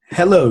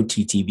Hello,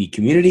 TTB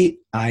community.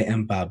 I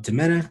am Bob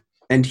Demena,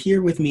 and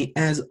here with me,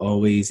 as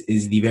always,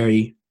 is the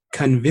very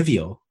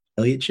convivial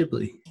Elliot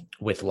Shipley.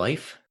 With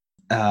life?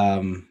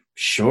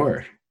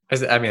 Sure.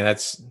 I mean,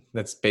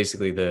 that's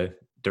basically the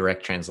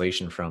direct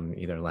translation from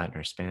either Latin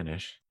or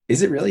Spanish.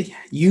 Is it really?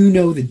 You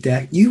know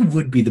you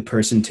would be the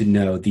person to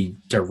know the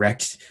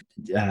direct,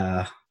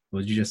 what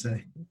did you just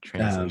say?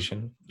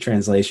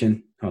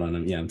 Translation. Hold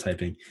on, I'm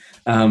typing.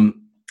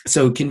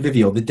 So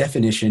convivial, the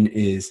definition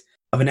is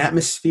of an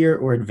atmosphere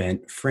or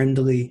event,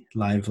 friendly,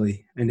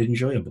 lively, and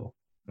enjoyable.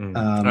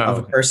 Of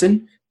a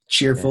person,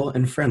 cheerful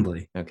and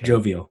friendly,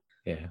 jovial.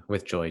 Yeah,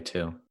 with joy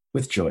too.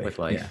 With joy. With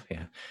life,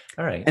 yeah.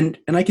 All right. And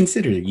I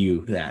consider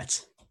you that.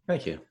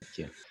 Thank you.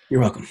 You're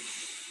welcome.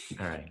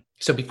 All right.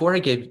 So before I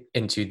get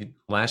into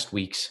last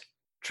week's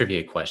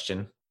trivia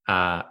question,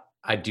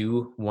 I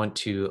do want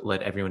to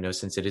let everyone know,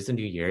 since it is a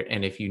new year,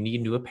 and if you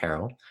need new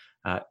apparel,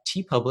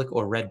 TeePublic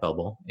or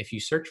Redbubble, if you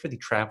search for the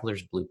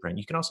Traveler's Blueprint,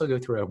 you can also go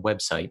through our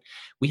website.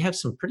 We have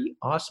some pretty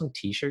awesome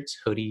t-shirts,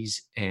 hoodies,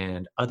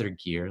 and other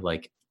gear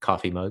like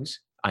coffee mugs,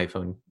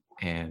 iPhone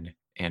and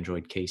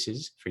Android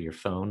cases for your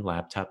phone,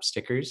 laptop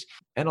stickers,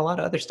 and a lot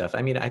of other stuff.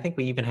 I mean, I think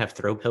we even have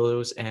throw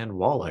pillows and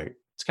wall art.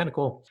 It's kind of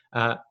cool.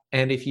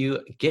 And if you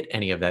get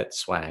any of that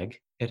swag,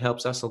 it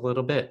helps us a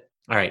little bit.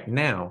 All right,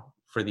 now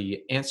for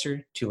the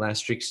answer to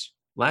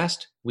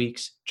last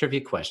week's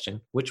trivia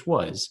question, which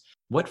was,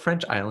 what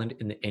French island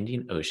in the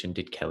Indian Ocean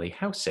did Kelly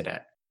house sit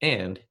at?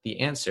 And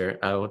the answer,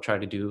 I will try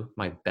to do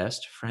my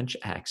best French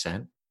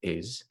accent,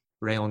 is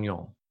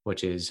Réunion,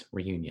 which is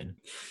reunion.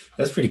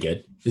 That's pretty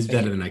good. It's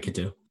better than I could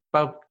do.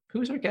 Bob,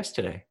 who's our guest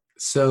today?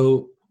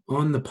 So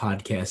on the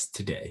podcast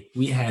today,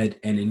 we had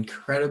an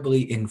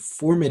incredibly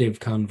informative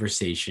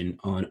conversation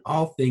on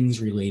all things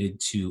related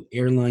to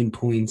airline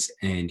points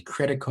and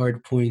credit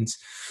card points.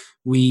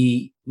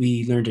 We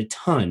learned a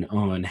ton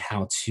on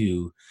how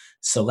to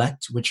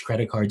select which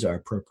credit cards are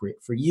appropriate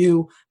for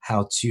you,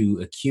 how to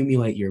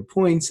accumulate your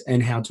points,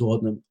 and how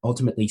to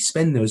ultimately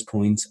spend those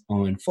points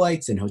on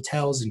flights and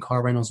hotels and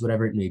car rentals,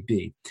 whatever it may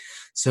be.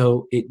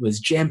 So it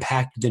was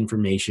jam-packed with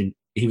information.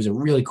 He was a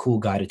really cool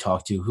guy to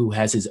talk to, who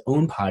has his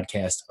own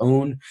podcast,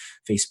 own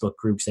Facebook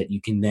groups that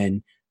you can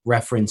then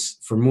reference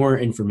for more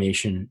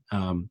information.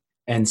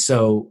 And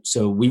so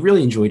we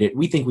really enjoyed it.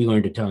 We think we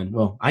learned a ton.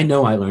 Well, I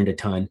know I learned a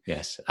ton.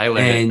 Yes, I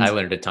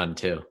learned a ton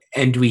too.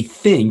 And we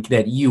think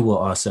that you will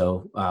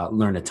also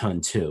learn a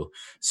ton too.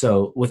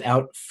 So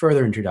without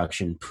further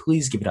introduction,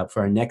 please give it up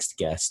for our next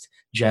guest,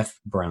 Jeff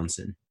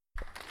Brownson.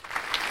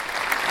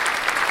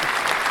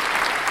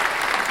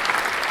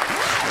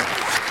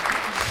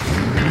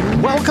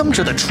 Welcome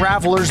to the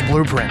Traveler's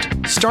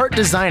Blueprint. Start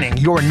designing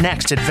your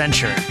next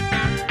adventure.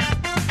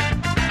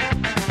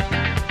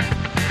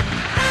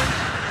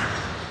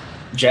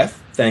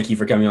 Jeff, thank you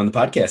for coming on the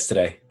podcast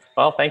today.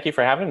 Well, thank you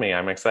for having me.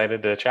 I'm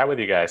excited to chat with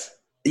you guys.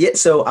 Yeah,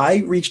 so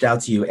I reached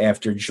out to you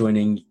after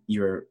joining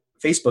your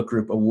Facebook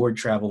group, Award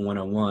Travel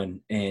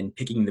 101, and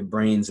picking the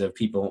brains of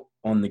people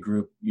on the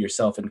group,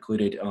 yourself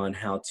included, on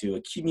how to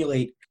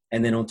accumulate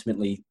and then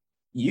ultimately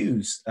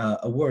use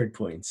award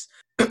points.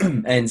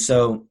 And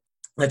so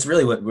that's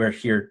really what we're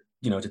here,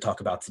 to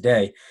talk about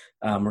today.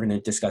 We're going to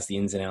discuss the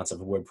ins and outs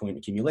of award point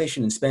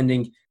accumulation and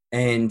spending,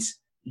 and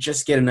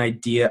just get an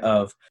idea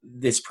of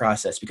this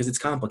process, because it's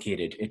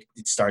complicated.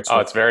 It starts.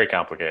 It's very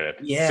complicated.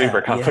 Yeah, super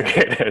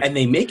complicated. Yeah. And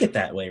they make it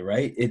that way,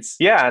 right?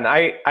 And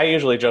I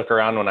usually joke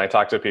around when I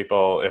talk to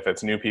people, if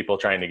it's new people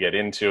trying to get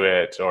into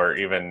it, or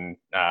even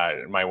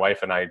my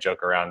wife and I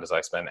joke around as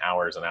I spend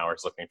hours and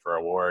hours looking for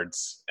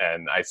awards,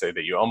 and I say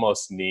that you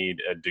almost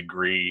need a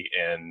degree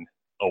in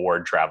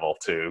award travel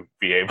to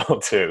be able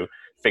to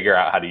figure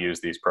out how to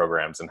use these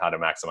programs and how to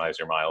maximize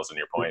your miles and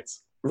your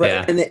points.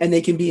 Right. Yeah. And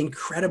they can be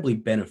incredibly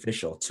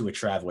beneficial to a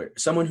traveler,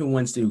 someone who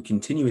wants to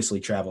continuously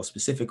travel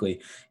specifically.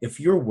 If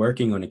you're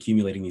working on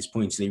accumulating these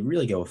points, they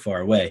really go a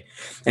far way.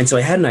 And so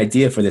I had an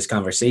idea for this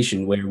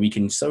conversation where we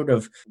can sort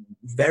of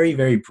very,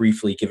 very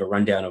briefly give a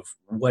rundown of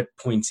what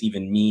points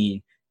even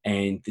mean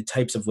and the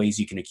types of ways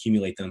you can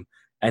accumulate them.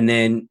 And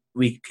then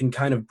we can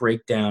kind of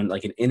break down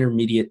like an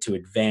intermediate to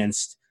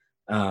advanced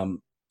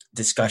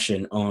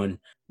discussion on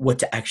what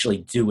to actually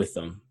do with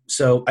them.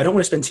 So I don't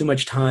want to spend too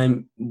much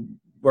time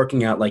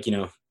working out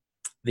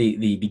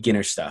the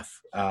beginner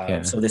stuff.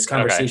 So this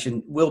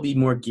conversation will be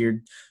more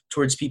geared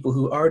towards people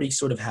who already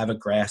sort of have a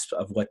grasp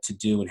of what to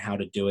do and how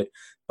to do it,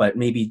 but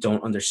maybe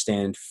don't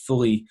understand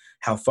fully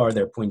how far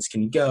their points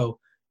can go,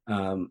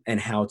 and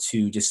how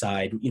to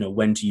decide,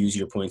 when to use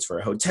your points for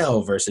a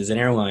hotel versus an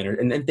airline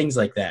and things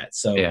like that.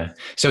 So,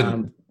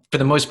 for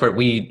the most part,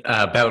 we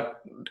about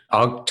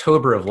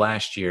October of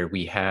last year,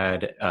 we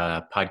had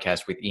a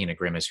podcast with Ian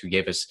Agrimis, who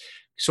gave us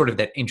sort of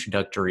that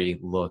introductory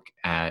look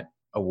at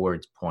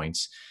awards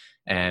points.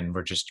 And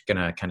we're just going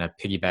to kind of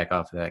piggyback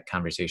off of that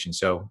conversation.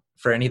 So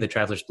for any of the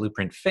Traveler's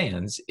Blueprint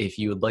fans, if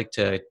you would like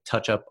to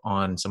touch up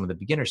on some of the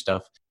beginner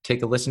stuff,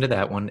 take a listen to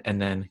that one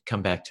and then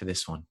come back to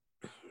this one.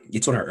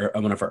 It's one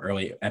of our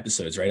early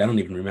episodes, right? I don't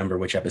even remember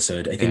which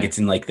episode. I think it's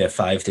in like the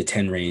 5 to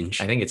 10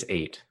 range. I think it's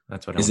 8.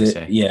 That's what I want to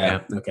say.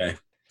 Yeah. Okay.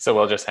 So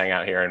we'll just hang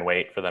out here and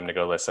wait for them to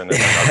go listen, and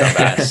then they'll come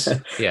back.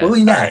 Yeah. We'll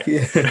be back.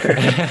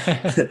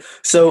 Right.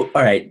 So,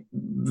 all right,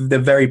 the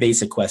very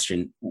basic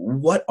question: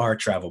 what are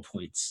travel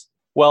points?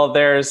 Well,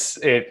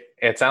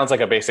 it sounds like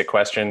a basic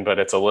question, but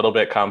it's a little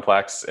bit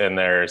complex, and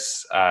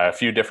there's a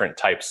few different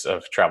types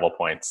of travel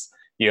points.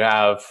 You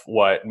have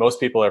what most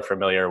people are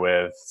familiar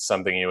with,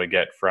 something you would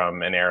get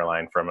from an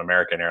airline, from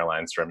American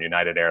Airlines, from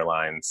United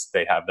Airlines.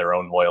 They have their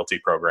own loyalty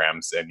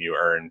programs, and you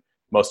earn,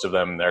 most of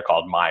them, they're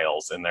called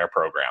miles in their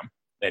program.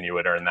 And you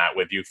would earn that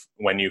with you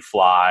when you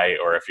fly,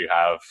 or if you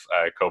have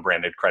a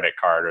co-branded credit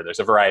card, or there's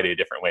a variety of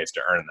different ways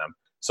to earn them.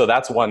 So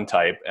that's one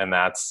type, and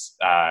that's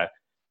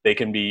they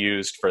can be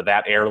used for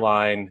that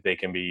airline. They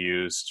can be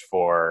used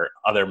for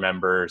other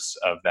members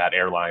of that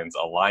airline's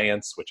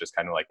alliance, which is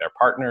kind of like their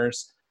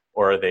partners,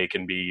 or they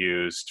can be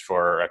used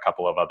for a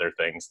couple of other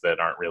things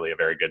that aren't really a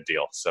very good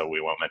deal, so we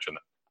won't mention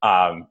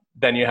them.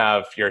 Then you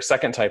have your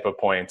second type of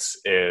points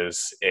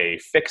is a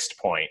fixed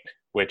point,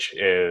 which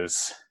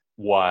is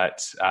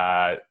what,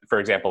 for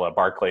example, a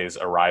Barclays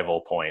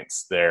arrival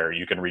points, there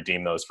you can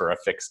redeem those for a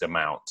fixed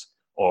amount.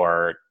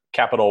 Or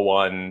Capital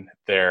One,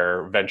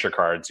 their venture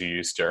cards you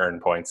used to earn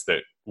points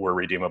that were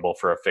redeemable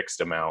for a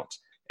fixed amount.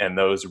 And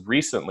those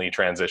recently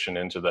transitioned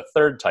into the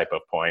third type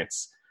of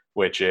points,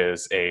 which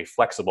is a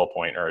flexible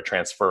point or a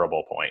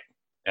transferable point.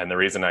 And the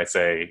reason I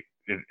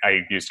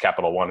used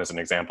Capital One as an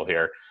example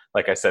here,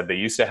 like I said, they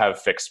used to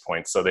have fixed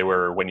points. So they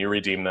were, when you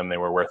redeem them, they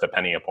were worth a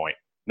penny a point.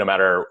 No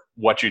matter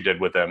what you did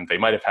with them, they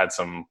might have had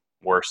some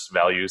worse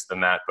values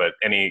than that, but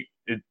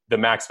the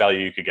max value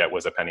you could get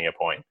was a penny a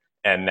point.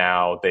 And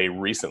now they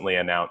recently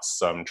announced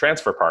some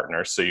transfer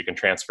partners, so you can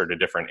transfer to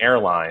different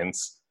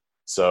airlines.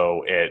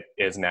 So it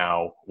is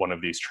now one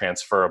of these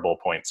transferable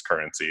points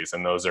currencies.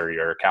 And those are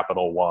your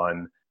Capital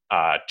One,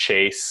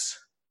 Chase,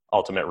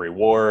 Ultimate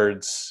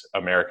Rewards,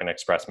 American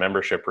Express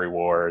membership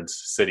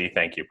rewards, Citi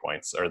thank you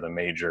points are the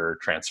major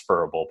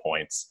transferable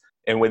points.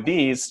 And with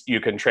these, you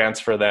can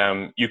transfer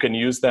them. You can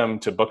use them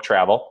to book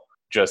travel.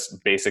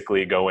 Just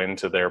basically go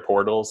into their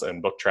portals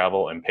and book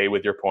travel and pay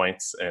with your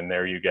points. And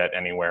there you get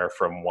anywhere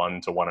from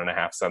 1 to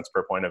 1.5 cents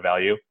per point of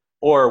value.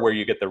 Or where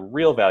you get the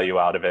real value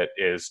out of it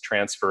is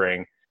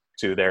transferring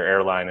to their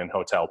airline and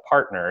hotel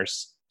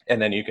partners.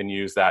 And then you can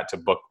use that to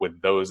book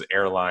with those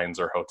airlines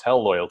or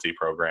hotel loyalty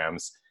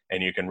programs.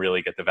 And you can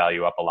really get the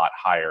value up a lot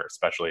higher,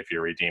 especially if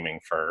you're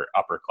redeeming for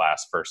upper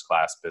class, first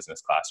class,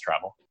 business class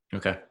travel.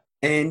 Okay.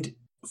 And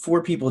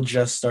for people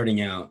just starting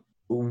out,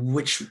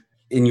 which,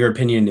 in your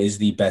opinion, is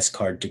the best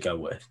card to go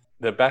with?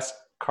 The best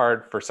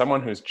card for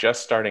someone who's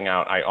just starting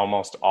out, I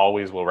almost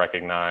always will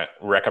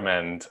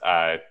recommend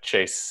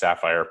Chase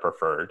Sapphire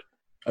Preferred.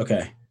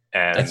 Okay.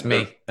 And That's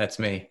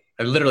me.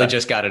 I literally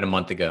just got it a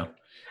month ago.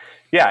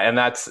 Yeah, and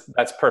that's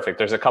perfect.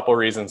 There's a couple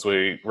reasons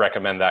we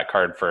recommend that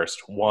card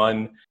first.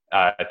 One,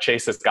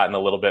 Chase has gotten a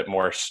little bit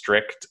more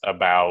strict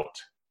about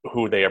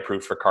who they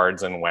approve for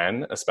cards and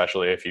when,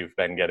 especially if you've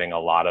been getting a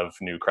lot of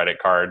new credit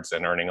cards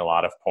and earning a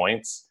lot of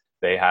points.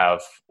 They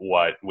have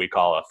what we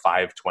call a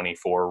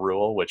 524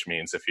 rule, which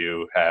means if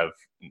you have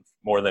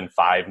more than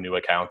 5 new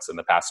accounts in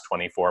the past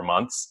 24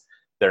 months,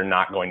 they're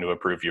not going to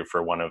approve you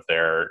for one of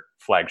their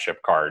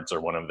flagship cards or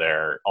one of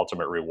their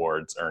Ultimate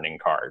Rewards earning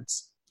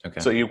cards.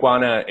 Okay. So you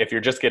want to, if you're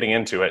just getting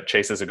into it,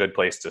 Chase is a good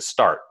place to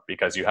start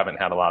because you haven't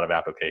had a lot of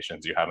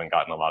applications. You haven't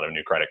gotten a lot of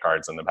new credit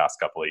cards in the past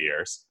couple of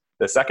years.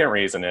 The second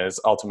reason is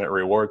Ultimate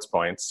Rewards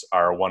points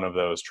are one of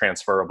those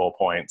transferable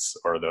points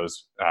or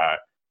those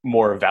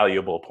more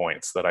valuable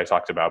points that I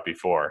talked about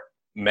before.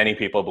 Many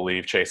people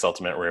believe Chase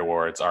Ultimate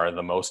Rewards are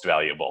the most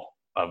valuable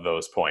of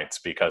those points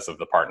because of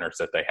the partners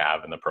that they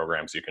have and the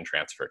programs you can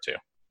transfer to.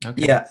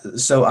 Okay. Yeah,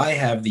 so I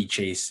have the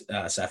Chase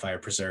Sapphire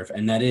Preserve,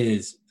 and that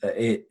is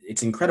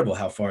it's incredible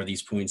how far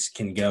these points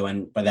can go.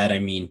 And by that I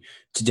mean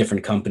to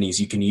different companies.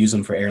 You can use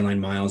them for airline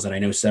miles, and I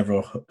know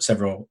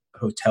several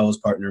hotels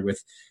partner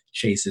with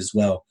Chase as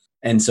well.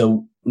 And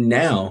so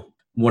now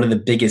one of the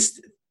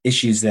biggest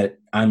issues that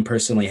I'm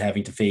personally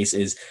having to face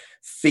is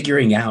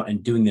figuring out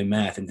and doing the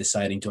math and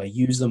deciding, do I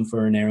use them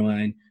for an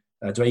airline?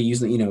 Do I use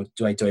them?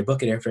 Do I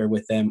book an airfare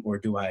with them, or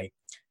do I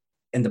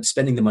end up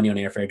spending the money on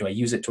airfare? Do I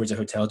use it towards a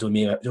hotel? Do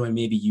I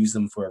maybe use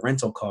them for a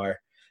rental car?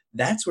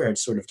 That's where it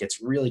sort of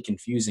gets really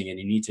confusing, and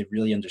you need to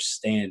really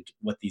understand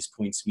what these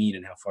points mean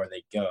and how far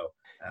they go.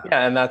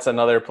 Yeah, and that's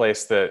another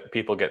place that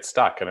people get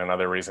stuck, and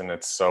another reason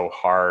it's so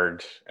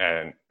hard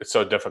and it's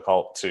so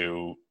difficult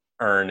to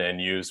earn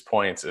and use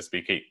points is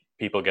because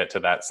people get to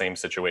that same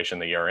situation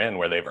that you're in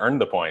where they've earned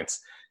the points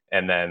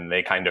and then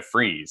they kind of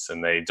freeze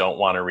and they don't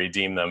want to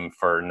redeem them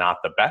for not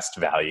the best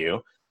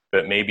value.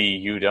 But maybe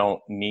you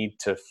don't need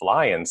to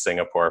fly in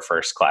Singapore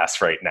first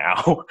class right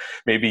now.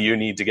 Maybe you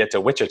need to get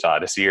to Wichita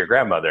to see your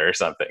grandmother or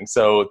something.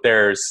 So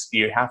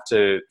you have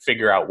to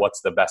figure out what's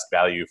the best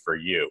value for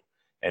you.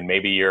 And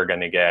maybe you're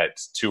going to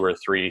get 2 or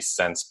 3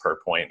 cents per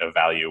point of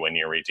value when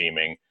you're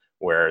redeeming,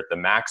 where the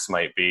max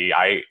might be,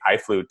 I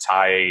flew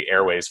Thai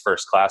Airways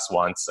first class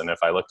once, and if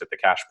I looked at the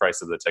cash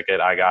price of the ticket,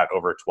 I got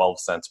over 12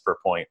 cents per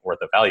point worth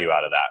of value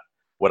out of that.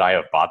 Would I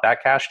have bought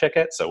that cash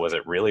ticket? So was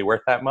it really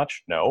worth that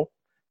much? No.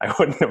 I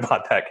wouldn't have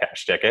bought that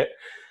cash ticket.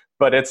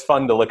 But it's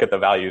fun to look at the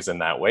values in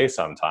that way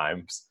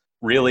sometimes.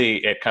 Really,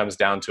 it comes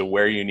down to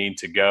where you need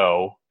to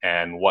go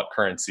and what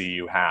currency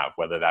you have,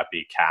 whether that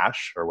be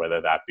cash or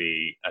whether that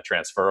be a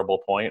transferable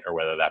point or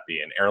whether that be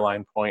an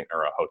airline point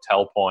or a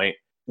hotel point,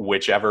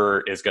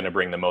 whichever is going to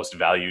bring the most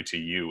value to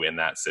you in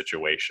that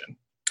situation.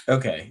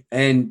 Okay.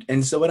 And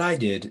so what I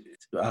did,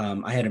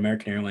 I had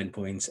American Airline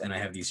points and I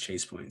have these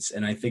Chase points.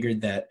 And I figured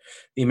that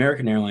the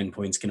American Airline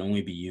points can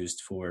only be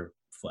used for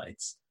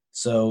flights.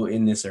 So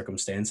in this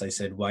circumstance, I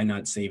said, why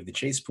not save the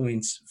Chase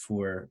points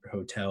for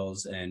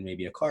hotels and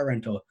maybe a car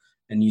rental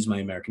and use my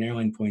American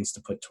Airline points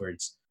to put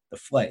towards the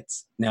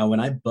flights. Now, when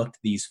I booked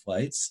these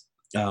flights,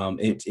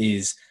 it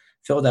is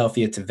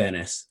Philadelphia to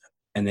Venice,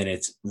 and then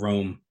it's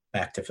Rome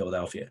back to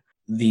Philadelphia.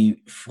 The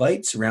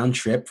flights round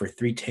trip for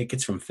 3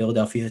 tickets from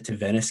Philadelphia to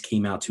Venice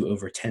came out to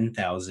over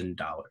 $10,000,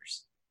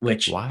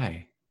 which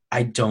Why?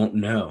 I don't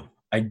know.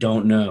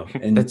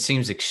 And That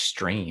seems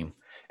extreme.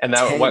 And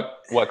that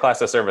what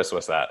class of service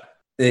was that?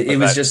 it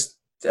was just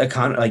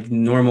like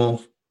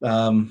normal.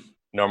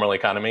 Normal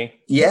economy?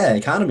 Yeah,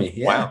 economy.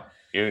 Yeah.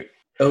 Wow.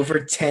 Over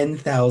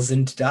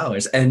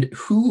 $10,000. And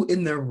who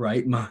in their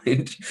right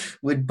mind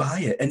would buy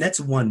it? And that's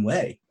one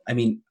way. I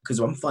mean, because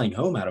I'm flying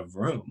home out of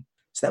Rome.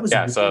 So that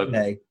was one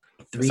way.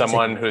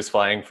 Someone who's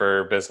flying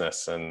for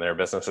business and their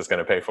business is going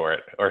to pay for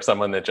it, or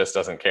someone that just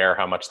doesn't care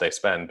how much they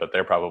spend, but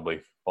they're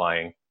probably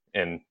flying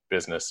in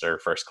business or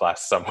first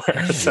class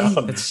somewhere. So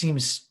that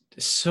seems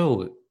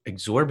so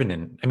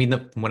exorbitant. I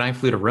mean, when I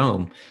flew to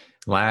Rome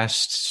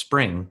last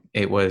spring,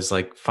 it was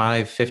like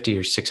 $550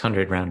 or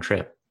 $600 round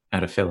trip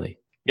out of Philly.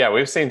 Yeah,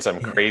 we've seen some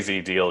crazy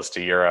deals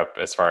to Europe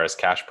as far as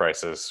cash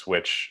prices,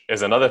 which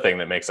is another thing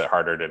that makes it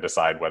harder to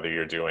decide whether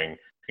you're going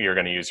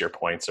to use your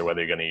points or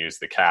whether you're going to use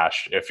the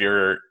cash. If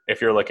you're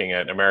looking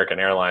at American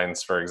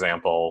Airlines, for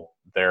example,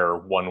 their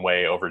one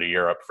way over to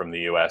Europe from the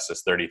US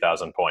is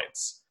 30,000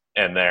 points.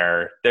 And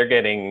they're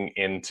getting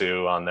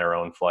into, on their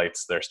own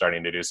flights, they're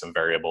starting to do some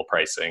variable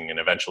pricing, and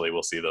eventually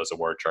we'll see those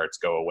award charts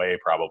go away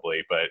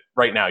probably. But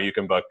right now you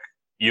can book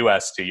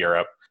US to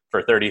Europe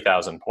for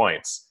 30,000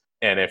 points.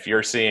 And if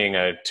you're seeing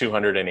a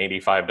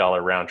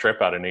 $285 round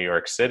trip out of New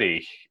York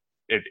City,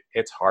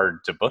 it's hard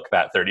to book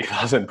that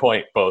 30,000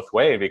 point both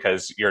way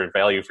because your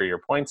value for your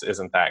points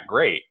isn't that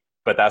great.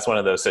 But that's one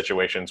of those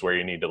situations where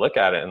you need to look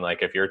at it. And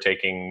like, if you're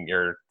taking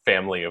your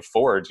family of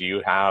 4, do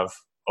you have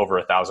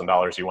over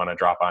 $1,000 you want to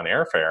drop on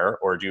airfare,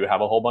 or do you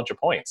have a whole bunch of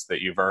points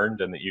that you've earned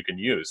and that you can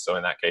use? So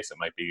in that case, it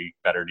might be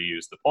better to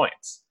use the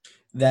points.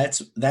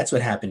 That's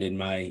what happened in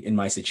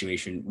my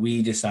situation.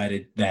 We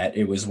decided that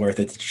it was worth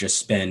it to just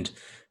spend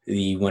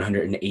the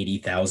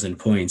 180,000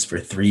 points for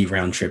 3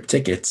 round trip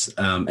tickets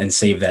and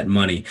save that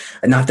money.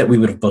 And not that we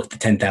would have booked the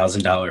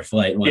 $10,000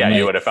 flight. Yeah,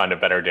 you would have found a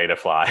better day to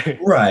fly.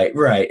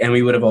 Right. And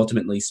we would have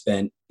ultimately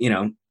spent,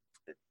 $800,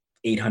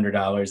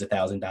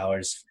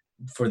 $1,000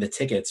 for the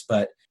tickets,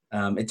 but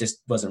it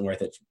just wasn't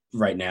worth it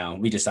right now.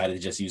 We decided to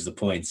just use the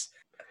points.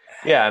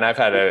 Yeah, and I've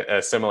had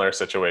a similar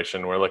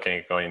situation. We're looking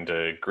at going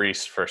to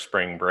Greece for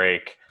spring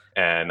break,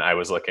 and I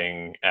was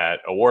looking at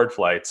award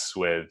flights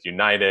with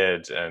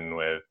United and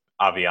with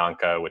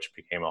Avianca, which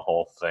became a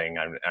whole thing.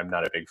 I'm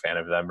not a big fan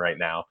of them right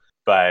now.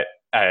 But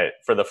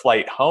for the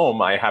flight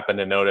home, I happened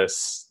to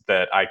notice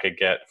that I could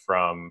get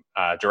from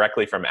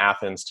directly from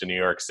Athens to New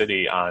York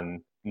City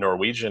on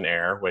Norwegian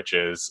Air, which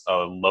is a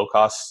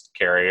low-cost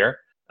carrier.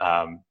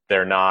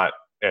 They're not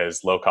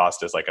as low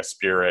cost as like a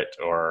Spirit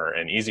or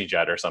an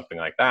EasyJet or something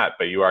like that,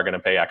 but you are going to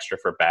pay extra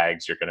for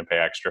bags. You're going to pay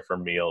extra for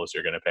meals.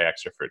 You're going to pay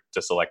extra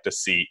to select a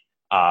seat.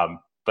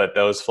 But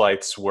those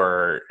flights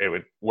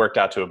worked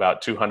out to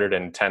about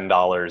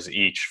 $210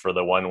 each for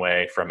the one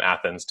way from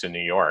Athens to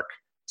New York.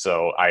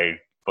 So I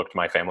booked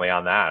my family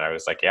on that. I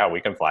was like, yeah, we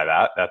can fly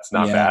that. That's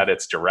not bad.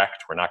 It's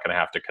direct. We're not going to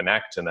have to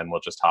connect. And then we'll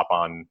just hop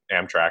on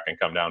Amtrak and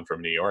come down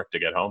from New York to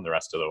get home the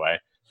rest of the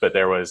way. But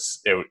there was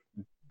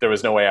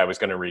no way I was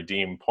going to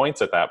redeem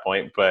points at that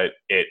point, but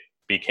it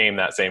became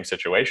that same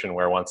situation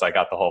where once I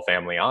got the whole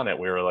family on it,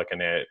 we were looking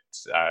at,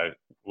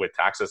 with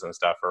taxes and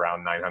stuff,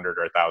 around $900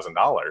 or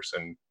 $1,000.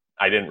 And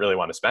I didn't really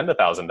want to spend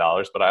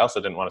 $1,000, but I also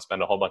didn't want to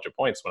spend a whole bunch of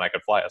points when I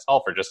could fly us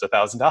all for just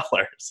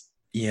 $1,000.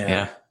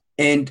 Yeah.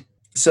 And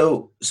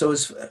so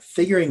it's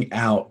figuring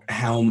out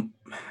how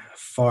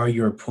far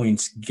your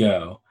points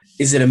go.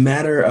 Is it a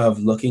matter of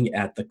looking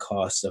at the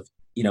cost of,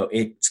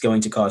 it's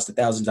going to cost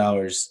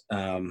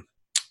 $1,000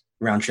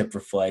 round trip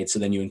for flight, so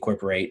then you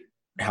incorporate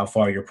how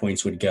far your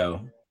points would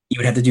go? You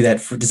would have to do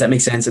that does that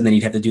make sense? And then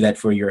you'd have to do that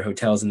for your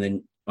hotels and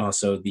then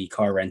also the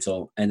car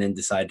rental, and then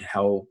decide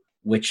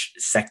which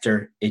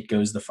sector it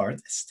goes the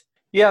farthest.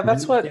 Yeah,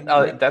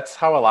 that's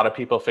how a lot of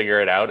people figure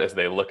it out, as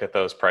they look at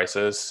those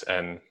prices.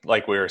 And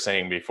like we were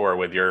saying before,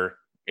 with your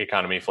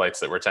economy flights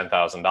that were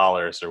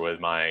 $10,000, or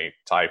with my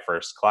Thai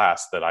first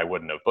class that I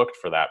wouldn't have booked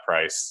for that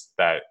price,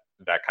 that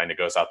kind of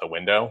goes out the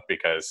window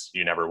because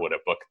you never would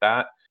have booked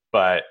that.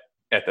 But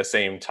at the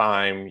same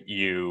time,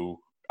 you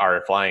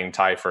are flying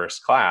Thai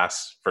first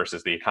class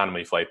versus the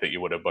economy flight that you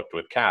would have booked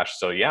with cash.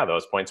 So yeah,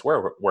 those points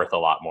were worth a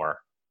lot more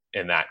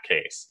in that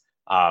case.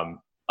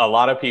 a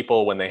lot of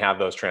people, when they have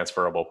those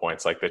transferable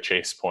points, like the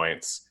Chase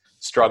points,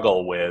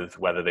 struggle with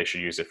whether they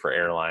should use it for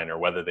airline or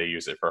whether they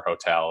use it for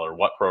hotel or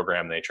what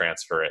program they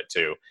transfer it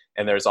to.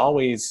 And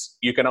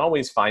you can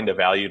always find a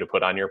value to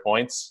put on your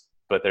points,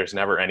 but there's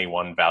never any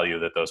one value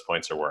that those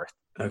points are worth.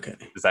 Okay.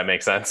 Does that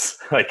make sense?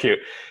 Like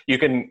you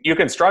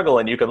can struggle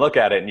and you can look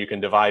at it and you can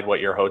divide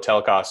what your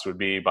hotel cost would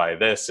be by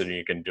this, and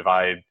you can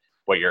divide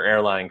what your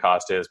airline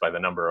cost is by the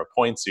number of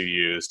points you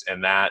used.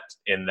 And that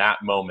in that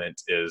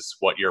moment is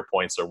what your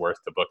points are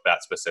worth to book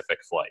that specific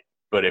flight.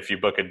 But if you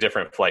book a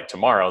different flight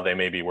tomorrow, they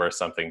may be worth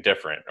something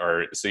different.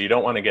 So you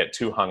don't want to get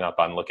too hung up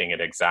on looking at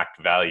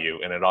exact value.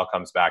 And it all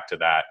comes back to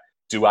that.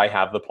 Do I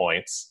have the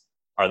points?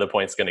 Are the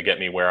points going to get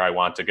me where I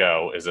want to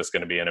go? Is this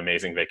going to be an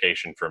amazing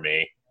vacation for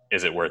me?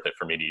 Is it worth it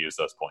for me to use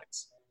those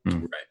points? Right.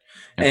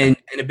 Okay. And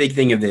a big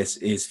thing of this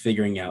is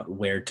figuring out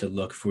where to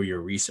look for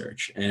your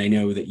research. And I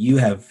know that you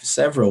have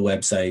several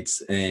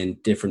websites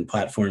and different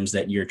platforms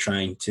that you're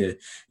trying to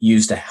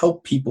use to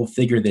help people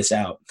figure this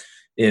out.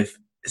 If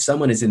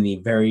someone is in the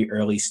very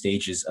early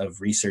stages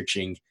of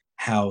researching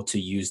how to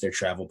use their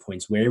travel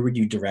points, where would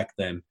you direct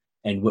them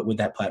and what would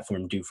that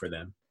platform do for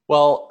them?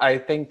 Well, I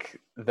think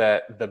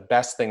that the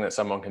best thing that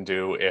someone can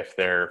do if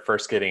they're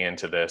first getting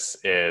into this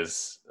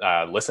is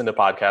listen to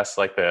podcasts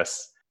like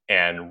this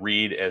and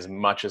read as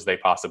much as they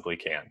possibly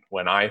can.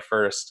 When I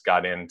first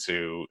got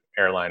into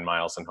airline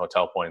miles and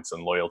hotel points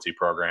and loyalty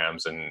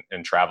programs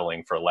and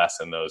traveling for less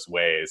in those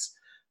ways,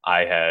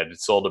 I had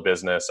sold a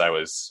business. I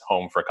was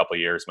home for a couple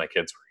of years. My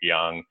kids were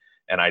young,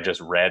 and I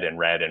just read and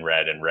read and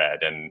read and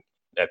read. And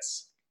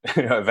it's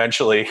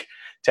eventually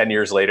 10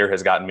 years later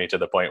has gotten me to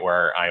the point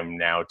where I'm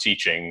now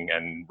teaching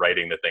and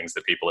writing the things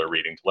that people are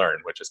reading to learn,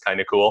 which is kind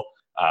of cool.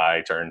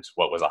 I turned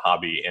what was a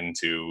hobby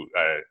into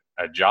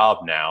a job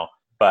now.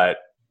 But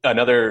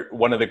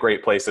one of the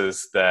great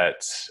places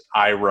that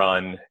I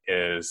run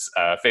is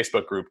a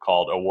Facebook group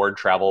called Award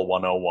Travel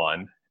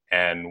 101.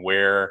 And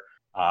where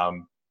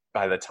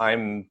by the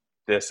time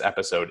this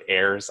episode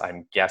airs,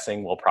 I'm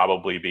guessing we'll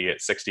probably be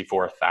at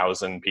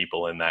 64,000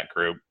 people in that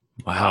group.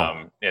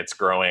 Wow. It's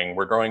growing.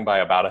 We're growing by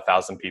about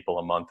 1,000 people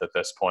a month at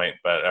this point.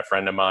 But a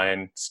friend of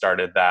mine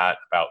started that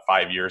about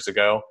 5 years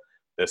ago.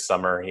 This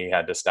summer, he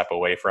had to step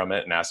away from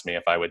it and asked me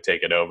if I would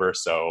take it over.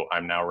 So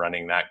I'm now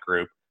running that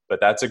group. But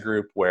that's a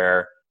group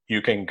where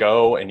you can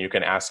go and you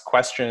can ask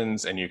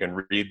questions and you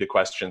can read the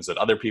questions that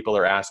other people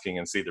are asking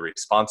and see the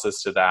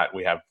responses to that.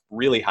 We have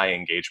really high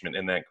engagement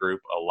in that group.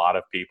 A lot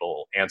of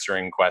people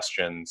answering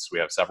questions. We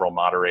have several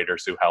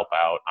moderators who help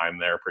out. I'm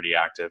there pretty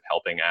active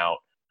helping out.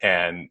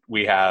 And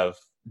we have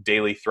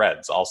daily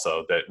threads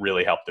also that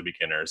really help the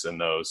beginners in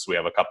those. We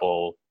have a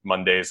couple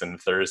Mondays and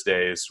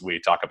Thursdays. We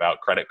talk about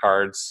credit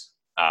cards,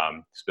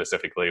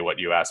 specifically what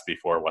you asked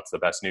before. What's the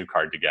best new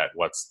card to get?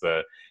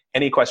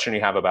 Any question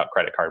you have about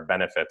credit card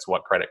benefits,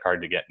 what credit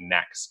card to get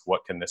next?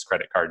 What can this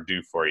credit card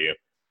do for you?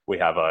 We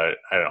have an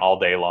all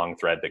day long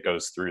thread that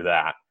goes through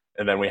that.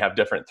 And then we have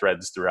different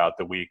threads throughout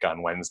the week.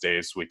 On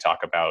Wednesdays, we talk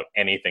about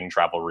anything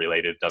travel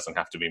related. Doesn't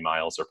have to be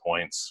miles or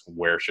points.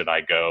 Where should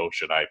I go?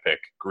 Should I pick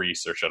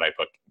Greece or should I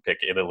pick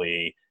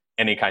Italy?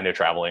 Any kind of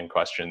traveling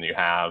question you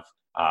have.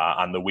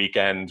 On the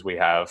weekend, we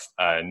have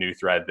a new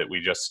thread that we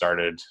just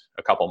started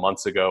a couple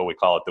months ago. We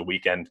call it the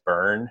Weekend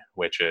Burn,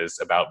 which is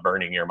about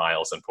burning your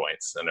miles and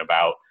points and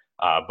about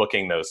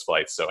booking those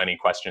flights. So any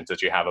questions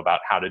that you have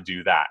about how to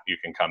do that, you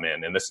can come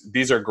in. And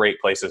these are great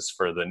places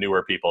for the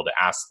newer people to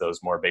ask those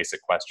more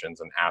basic questions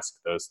and ask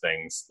those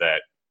things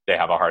that they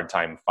have a hard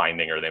time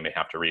finding, or they may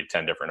have to read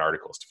 10 different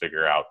articles to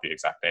figure out the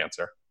exact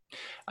answer.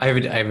 I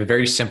have a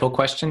very simple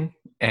question,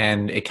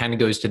 and it kind of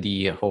goes to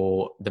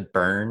the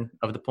burn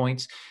of the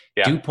points.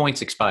 Yeah. Do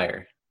points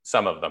expire?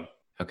 Some of them.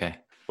 Okay.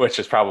 Which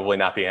is probably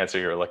not the answer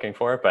you're looking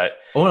for, but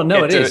well,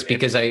 no, it is,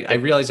 because I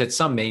realize that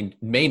some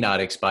may not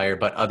expire,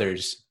 but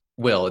others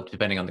will,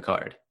 depending on the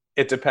card.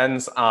 It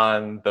depends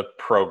on the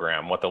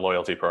program, what the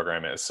loyalty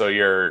program is. So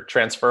your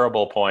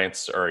transferable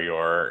points, or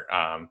your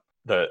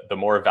the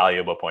more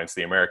valuable points,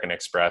 the American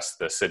Express,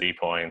 the Citi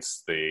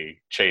points, the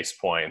Chase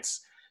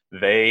points,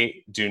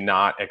 they do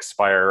not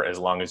expire as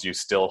long as you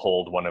still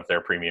hold one of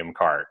their premium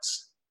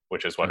cards,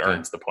 which is what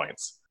earns the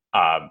points.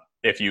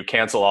 If you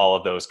cancel all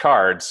of those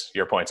cards,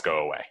 your points go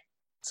away.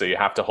 So you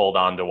have to hold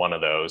on to one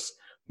of those.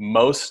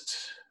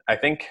 I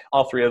think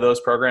all three of those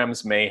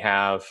programs may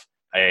have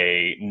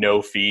a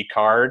no fee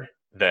card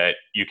that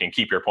you can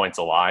keep your points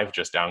alive,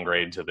 just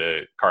downgrade to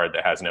the card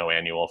that has no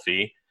annual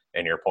fee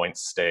and your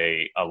points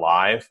stay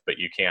alive, but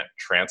you can't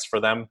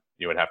transfer them.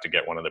 You would have to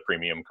get one of the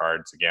premium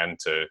cards again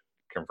to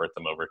convert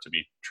them over to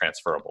be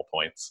transferable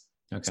points.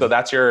 Okay. So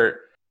that's your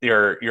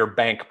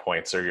bank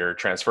points or your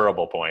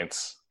transferable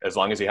points. As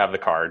long as you have the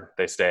card,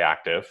 they stay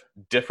active.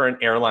 Different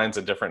airlines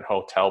and different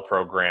hotel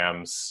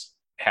programs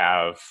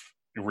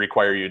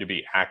require you to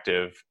be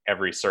active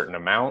every certain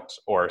amount,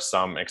 or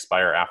some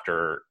expire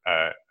after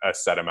a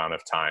set amount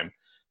of time.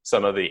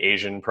 Some of the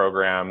Asian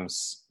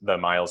programs, the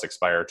miles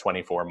expire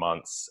 24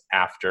 months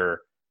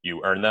after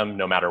you earn them,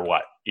 no matter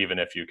what. Even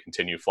if you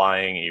continue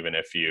flying, even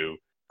if you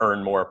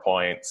earn more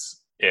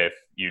points, if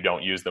you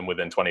don't use them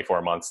within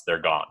 24 months,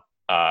 they're gone.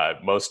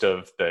 Most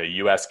of the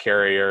U.S.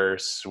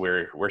 carriers,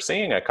 we're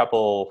seeing a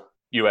couple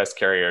U.S.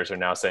 carriers are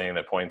now saying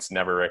that points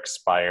never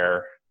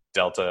expire.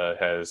 Delta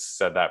has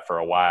said that for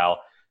a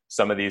while.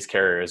 Some of these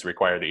carriers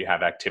require that you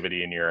have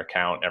activity in your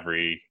account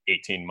every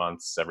 18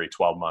 months, every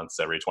 12 months,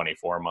 every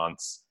 24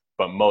 months.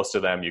 But most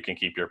of them you can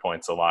keep your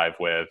points alive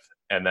with.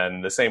 And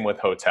then the same with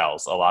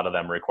hotels. A lot of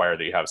them require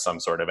that you have some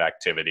sort of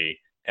activity.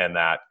 And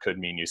that could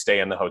mean you stay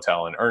in the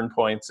hotel and earn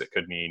points. It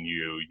could mean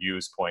you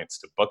use points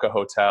to book a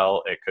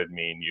hotel. It could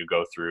mean you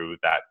go through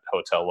that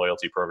hotel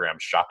loyalty program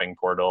shopping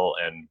portal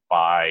and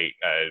buy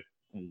a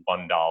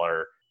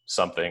 $1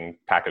 something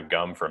pack of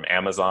gum from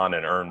Amazon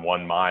and earn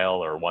 1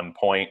 mile or 1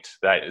 point.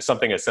 That is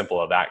something as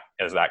simple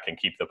as that can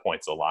keep the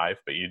points alive.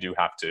 But you do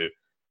have to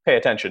pay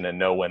attention and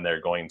know when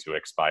they're going to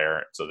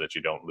expire so that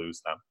you don't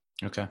lose them.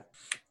 Okay.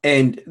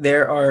 And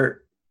there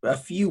are a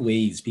few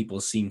ways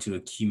people seem to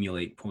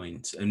accumulate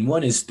points, and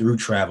one is through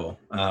travel.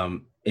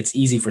 It's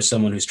easy for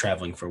someone who's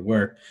traveling for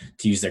work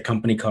to use their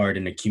company card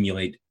and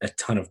accumulate a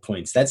ton of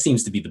points. That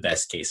seems to be the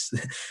best case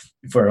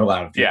for a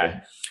lot of people.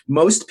 Yeah.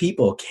 Most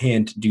people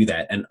can't do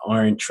that and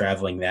aren't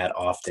traveling that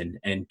often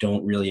and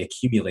don't really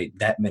accumulate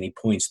that many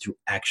points through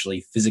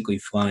actually physically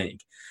flying,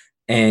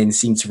 and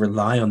seem to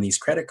rely on these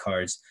credit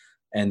cards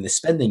and the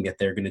spending that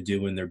they're going to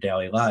do in their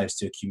daily lives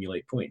to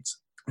accumulate points.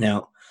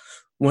 Now,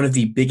 one of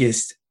the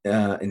biggest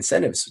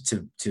incentives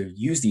to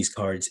use these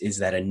cards is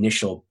that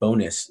initial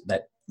bonus,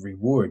 that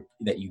reward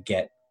that you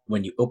get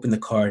when you open the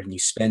card and you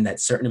spend that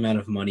certain amount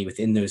of money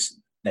within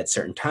that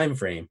certain time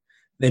frame.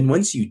 Then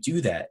once you do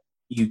that,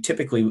 you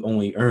typically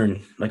only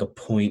earn like a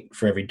point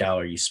for every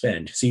dollar you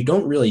spend. So you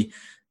don't really,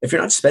 if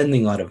you're not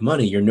spending a lot of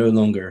money, you're no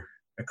longer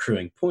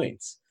accruing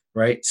points,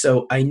 right?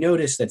 So I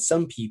noticed that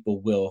some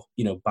people will,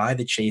 buy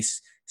the Chase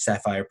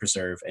Sapphire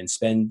Preserve and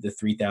spend the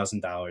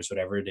 $3,000,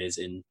 whatever it is,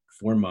 in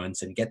 4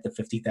 months and get the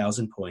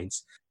 50,000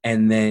 points.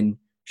 And then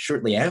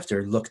shortly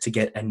after, look to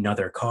get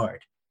another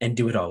card and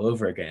do it all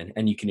over again.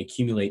 And you can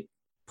accumulate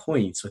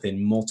points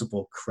within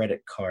multiple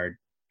credit card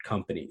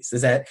companies.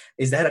 Is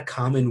that a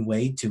common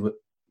way to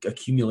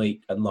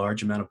accumulate a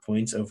large amount of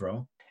points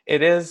overall?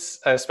 It is,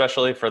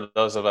 especially for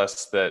those of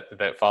us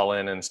that fall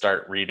in and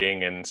start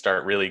reading and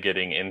start really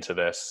getting into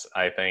this.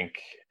 I think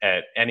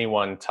at any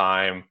one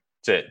time,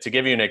 to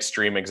give you an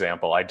extreme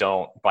example, I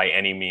don't by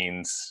any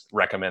means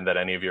recommend that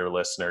any of your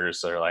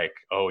listeners are like,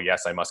 oh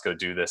yes, I must go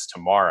do this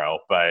tomorrow.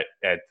 But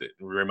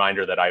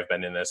reminder that I've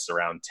been in this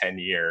around 10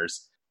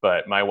 years,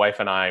 but my wife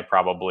and I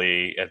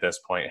probably at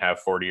this point have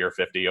 40 or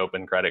 50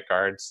 open credit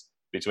cards.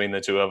 Between the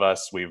two of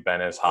us, we've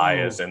been as high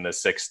as in the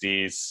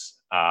 60s.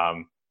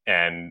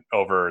 And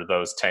over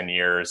those 10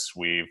 years,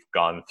 we've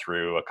gone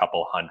through a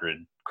couple hundred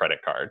credit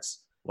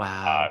cards.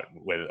 Wow.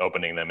 With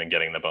opening them and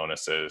getting the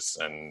bonuses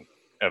and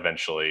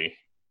eventually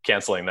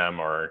canceling them,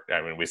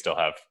 we still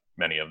have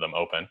many of them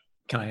open.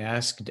 Can I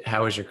ask,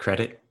 how is your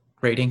credit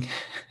rating?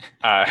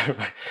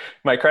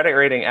 My credit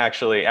rating,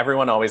 actually,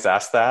 everyone always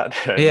asks that.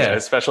 Yeah.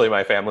 Especially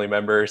my family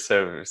members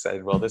have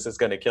said, well, this is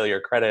going to kill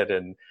your credit.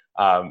 And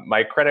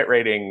my credit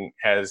rating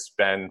has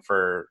been,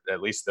 for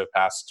at least the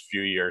past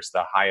few years,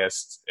 the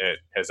highest it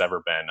has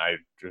ever been.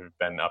 I've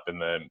been up in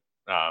the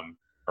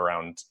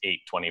around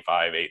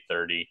 825,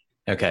 830.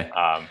 Okay.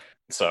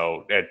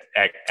 So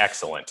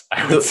excellent,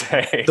 I would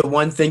say. The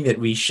one thing that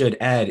we should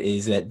add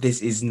is that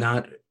this is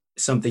not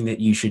something that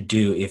you should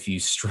do if you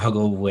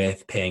struggle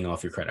with paying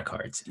off your credit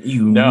cards.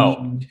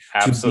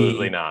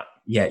 Absolutely not.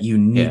 Yeah, you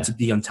need to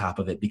be on top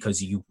of it,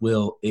 because you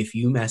will, if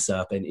you mess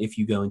up and if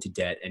you go into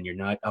debt and you're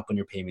not up on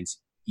your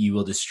payments, you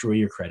will destroy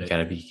your credit. You got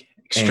to be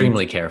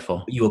extremely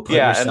careful. You will put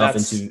yourself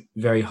into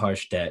very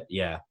harsh debt.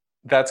 Yeah.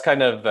 That's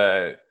kind of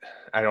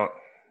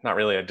not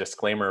really a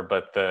disclaimer,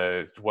 but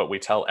what we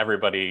tell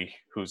everybody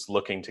who's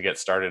looking to get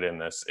started in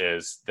this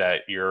is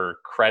that your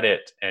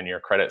credit and your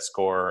credit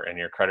score and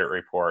your credit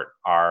report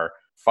are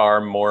far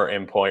more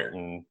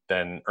important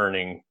than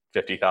earning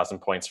 50,000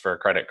 points for a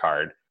credit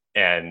card.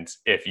 And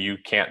if you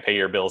can't pay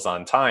your bills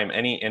on time,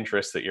 any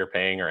interest that you're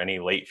paying or any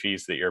late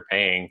fees that you're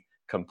paying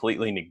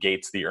completely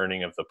negates the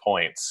earning of the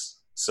points.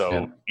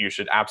 So you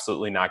should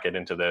absolutely not get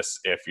into this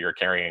if you're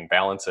carrying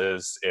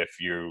balances,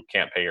 if you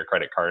can't pay your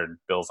credit card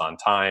bills on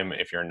time,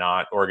 if you're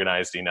not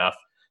organized enough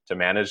to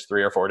manage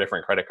 3 or 4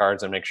 different credit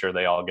cards and make sure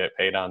they all get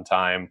paid on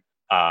time.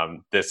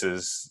 This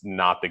is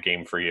not the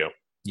game for you.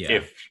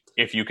 Yeah.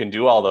 If you can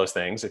do all those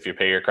things, if you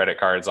pay your credit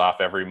cards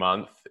off every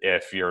month,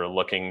 if you're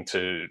looking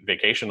to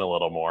vacation a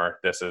little more,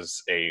 this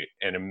is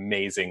an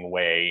amazing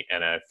way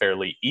and a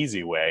fairly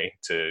easy way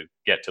to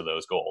get to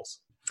those goals.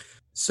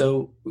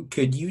 So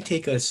could you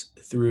take us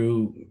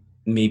through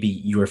maybe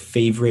your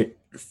favorite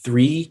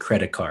 3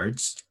 credit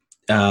cards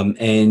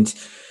and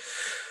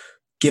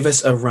give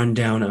us a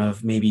rundown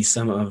of maybe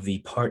some of the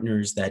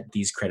partners that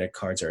these credit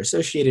cards are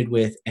associated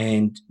with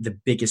and the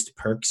biggest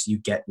perks you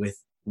get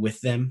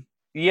with them?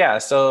 Yeah,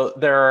 so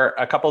there are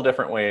a couple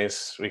different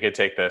ways we could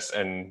take this.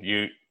 And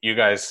you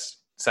guys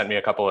sent me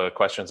a couple of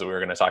questions that we were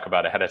going to talk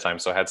about ahead of time,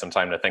 so I had some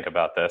time to think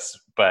about this.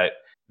 But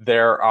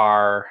there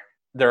are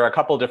a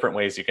couple different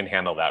ways you can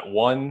handle that.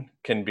 One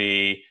can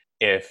be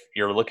if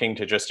you're looking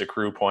to just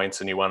accrue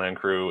points and you want to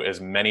accrue as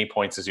many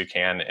points as you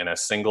can in a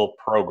single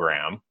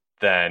program,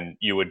 then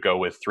you would go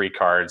with 3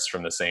 cards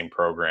from the same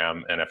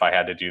program. And if I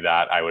had to do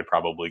that, I would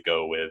probably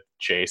go with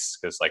Chase,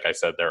 because like I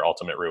said, their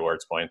ultimate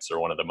rewards points are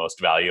one of the most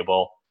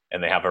valuable,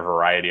 and they have a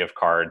variety of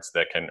cards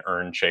that can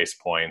earn Chase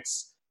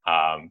points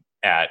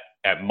at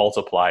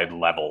multiplied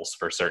levels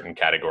for certain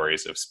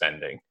categories of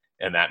spending.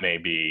 And that may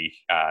be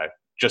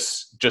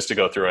just to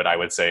go through it, I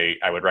would say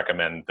I would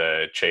recommend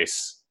the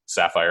Chase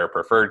Sapphire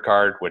Preferred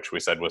card, which we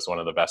said was one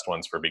of the best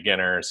ones for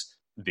beginners.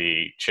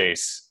 The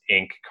Chase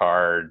Ink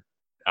card,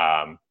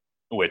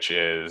 which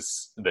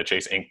is the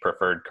Chase Ink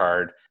Preferred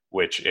card,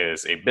 which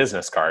is a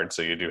business card.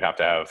 So you do have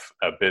to have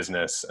a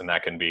business, and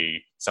that can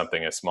be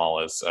something as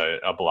small as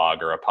a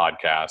blog or a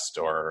podcast,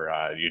 or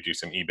you do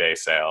some eBay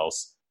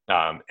sales.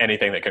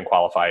 Anything that can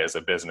qualify as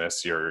a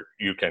business,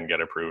 you can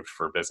get approved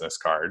for business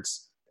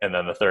cards. And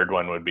then the third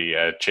one would be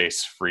a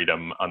Chase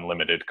Freedom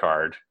Unlimited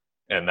card.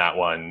 And that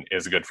one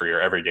is good for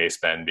your everyday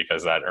spend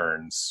because that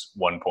earns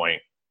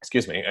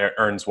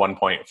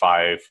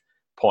 1.5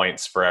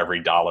 points for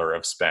every dollar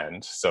of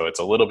spend. So it's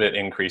a little bit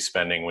increased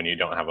spending when you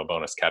don't have a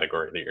bonus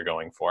category that you're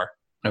going for.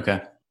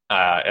 Okay.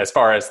 As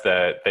far as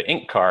the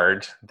Ink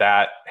card,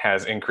 that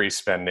has increased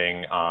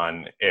spending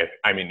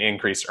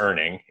increased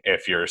earning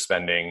if you're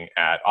spending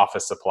at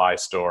office supply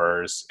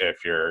stores,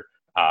 if you're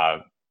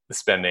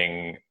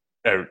spending,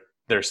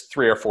 there's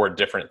 3 or 4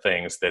 different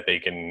things that they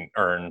can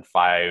earn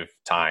 5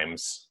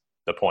 times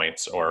the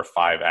points, or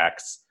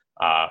 5x.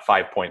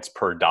 5 points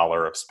per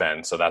dollar of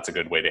spend. So that's a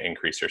good way to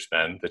increase your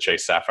spend. The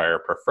Chase Sapphire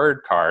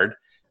Preferred card,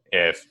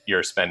 if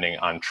you're spending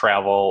on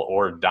travel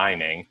or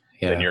dining,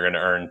 then you're going to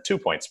earn 2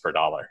 points per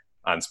dollar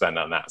on spend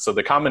on that. So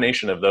the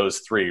combination of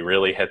those 3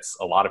 really hits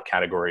a lot of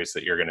categories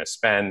that you're going to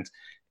spend.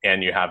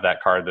 And you have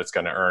that card that's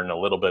going to earn a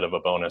little bit of a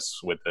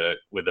bonus with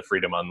the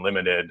Freedom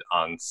Unlimited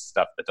on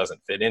stuff that doesn't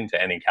fit into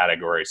any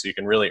category. So you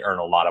can really earn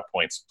a lot of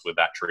points with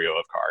that trio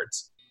of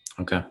cards.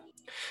 Okay.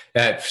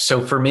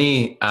 So for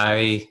me,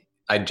 I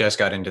just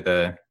got into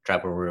the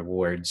travel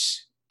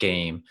rewards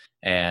game,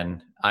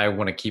 and I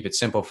want to keep it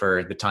simple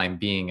for the time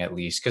being, at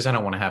least, because I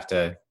don't want to have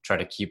to try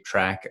to keep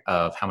track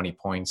of how many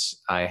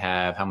points I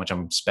have, how much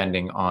I'm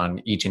spending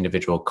on each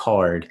individual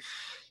card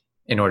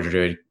in order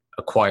to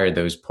acquire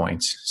those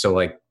points. So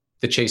like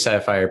the Chase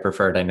Sapphire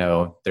Preferred, I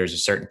know there's a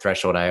certain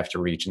threshold I have to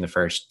reach in the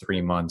first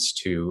 3 months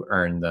to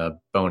earn the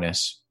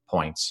bonus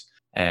points.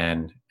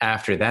 And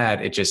after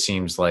that, it just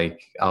seems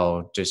like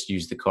I'll just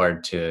use the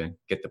card to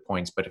get the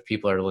points. But if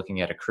people are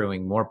looking at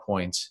accruing more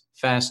points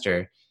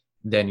faster,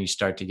 then you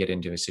start to get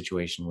into a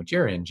situation which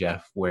you're in,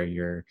 Jeff, where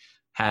you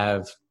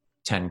have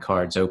 10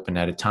 cards open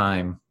at a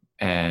time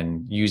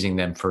and using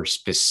them for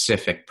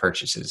specific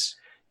purchases.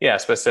 Yeah,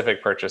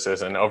 specific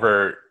purchases. And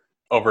over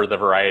the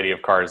variety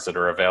of cards that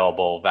are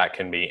available, that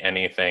can be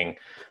anything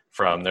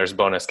from, there's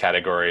bonus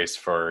categories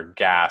for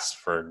gas,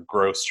 for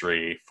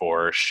grocery,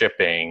 for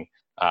shipping,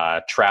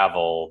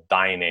 travel,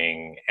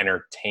 dining,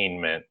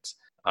 entertainment,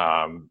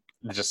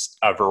 just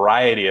a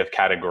variety of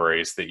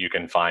categories that you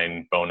can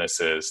find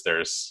bonuses.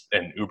 There's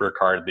an Uber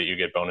card that you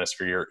get bonus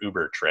for your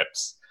Uber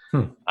trips.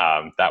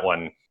 That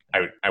one,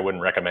 I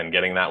wouldn't recommend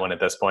getting that one at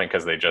this point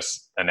because they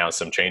just announced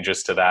some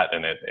changes to that,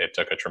 and it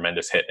took a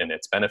tremendous hit in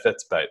its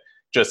benefits. But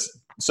just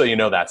so you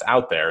know, that's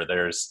out there.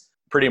 There's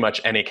pretty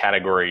much any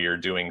category you're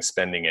doing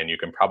spending in, you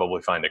can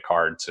probably find a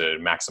card to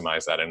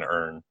maximize that and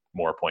earn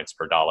more points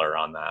per dollar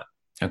on that.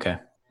 Okay.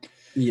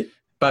 Yeah.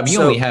 Bob,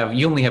 you only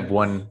have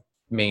one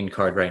main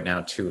card right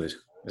now too. Is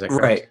that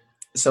correct? Right.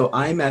 So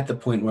I'm at the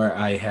point where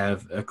I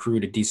have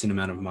accrued a decent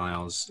amount of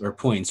miles or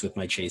points with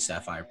my Chase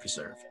Sapphire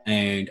Preserve,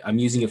 and I'm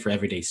using it for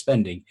everyday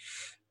spending.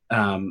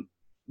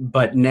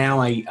 But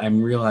now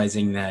I'm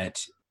realizing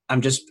that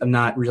I'm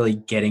not really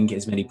getting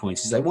as many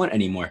points as I want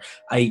anymore.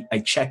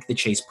 I check the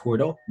Chase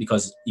portal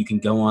because you can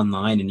go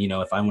online and,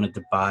 if I wanted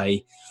to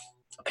buy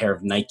a pair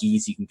of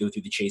Nikes, you can go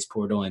through the Chase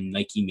portal and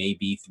Nike may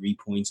be 3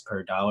 points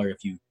per dollar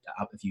if you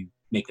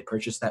make the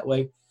purchase that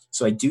way.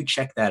 So I do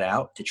check that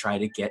out to try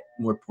to get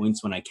more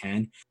points when I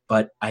can,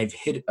 but I've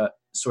hit a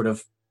sort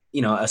of, a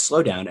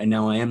slowdown, and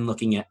now I am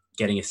looking at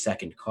getting a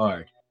second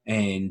card.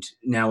 And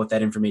now with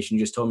that information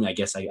you just told me, I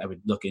guess I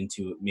would look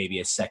into maybe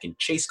a second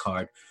Chase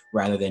card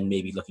rather than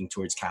maybe looking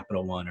towards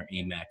Capital One or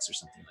Amex or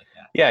something like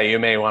that. Yeah, you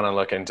may want to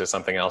look into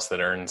something else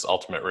that earns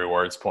ultimate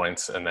rewards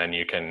points, and then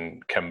you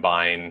can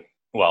combine.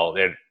 Well,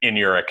 in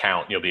your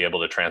account, you'll be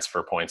able to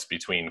transfer points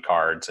between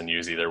cards and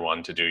use either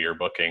one to do your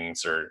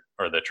bookings or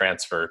the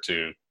transfer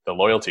to the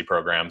loyalty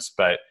programs.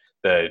 But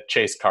the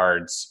Chase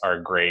cards are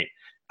great.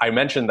 I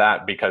mentioned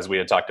that because we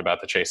had talked about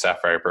the Chase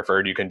Sapphire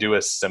Preferred. You can do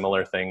a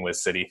similar thing with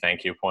Citi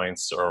Thank You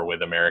points or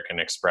with American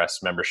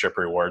Express membership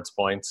rewards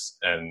points.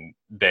 And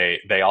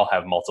they all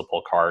have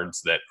multiple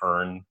cards that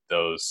earn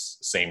those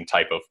same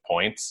type of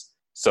points.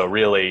 So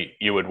really,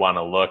 you would want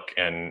to look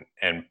and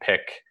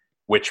pick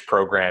which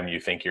program you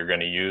think you're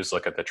going to use.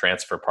 Look at the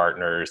transfer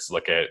partners,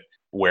 look at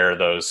where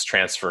those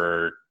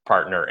transfer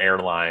partner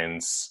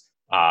airlines,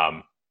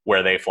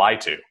 where they fly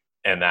to.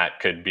 And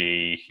that could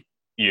be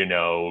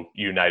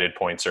United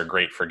points are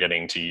great for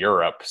getting to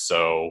Europe.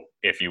 So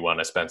if you want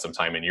to spend some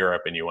time in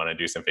Europe and you want to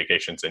do some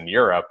vacations in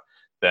Europe,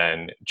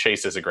 then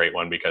Chase is a great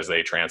one because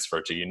they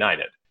transfer to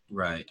United.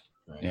 Right.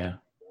 Yeah.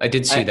 I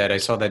did see that. I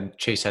saw that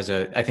Chase has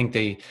I think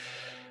they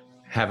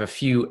have a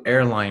few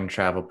airline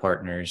travel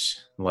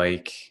partners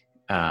like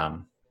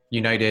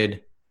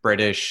United,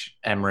 British,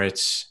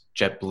 Emirates,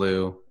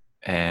 JetBlue,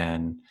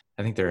 and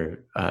I think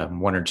there are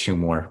one or two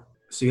more.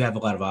 So you have a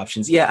lot of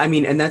options. Yeah, I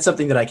mean, and that's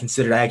something that I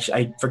considered.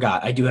 I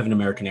forgot. I do have an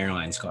American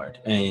Airlines card,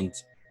 and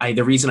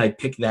the reason I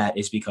picked that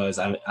is because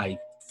I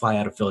fly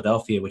out of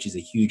Philadelphia, which is a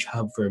huge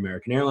hub for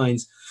American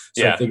Airlines.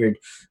 So I figured,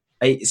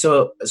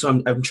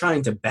 I'm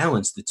trying to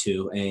balance the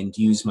two and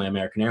use my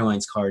American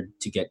Airlines card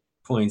to get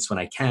points when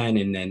I can,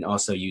 and then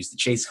also use the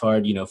Chase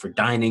card, for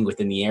dining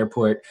within the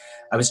airport.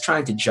 I was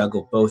trying to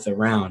juggle both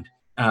around,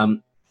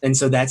 and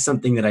so that's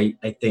something that I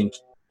think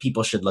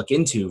people should look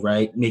into,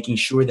 right? Making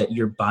sure that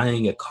you're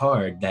buying a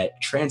card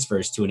that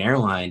transfers to an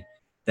airline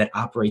that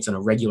operates on a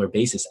regular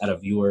basis out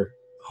of your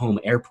home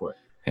airport.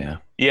 Yeah.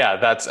 Yeah,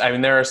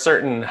 there are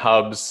certain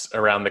hubs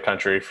around the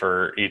country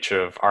for each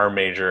of our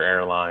major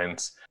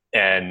airlines,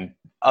 and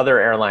other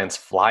airlines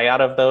fly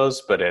out of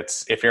those, but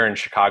if you're in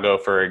Chicago,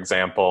 for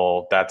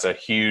example, that's a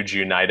huge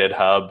United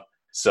hub.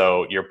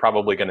 So you're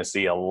probably going to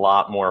see a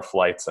lot more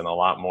flights and a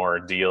lot more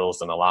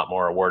deals and a lot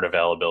more award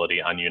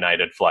availability on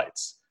United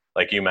flights.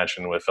 Like you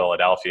mentioned with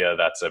Philadelphia,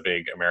 that's a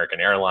big American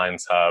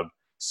Airlines hub.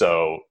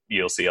 So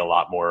you'll see a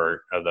lot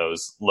more of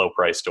those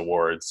low-priced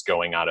awards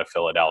going out of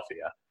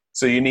Philadelphia.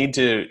 So you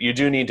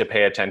do need to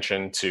pay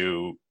attention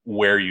to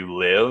where you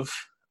live.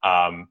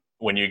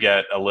 When you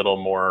get a little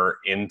more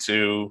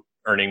into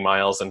earning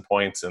miles and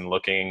points and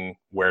looking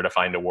where to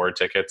find award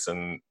tickets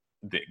and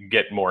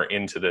get more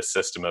into this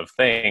system of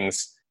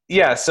things.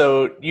 Yeah,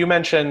 so you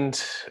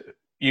mentioned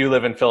you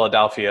live in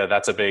Philadelphia.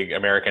 That's a big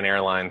American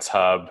Airlines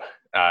hub.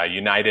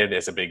 United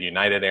is a big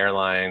United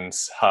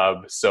Airlines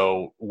hub.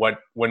 So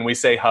when we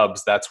say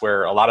hubs, that's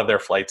where a lot of their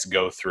flights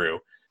go through.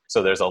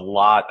 So there's a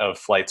lot of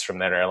flights from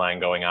that airline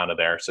going out of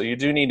there. So you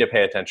do need to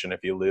pay attention if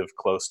you live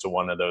close to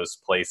one of those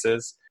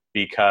places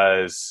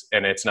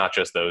and it's not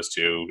just those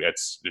two,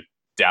 it's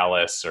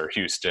Dallas or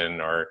Houston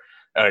or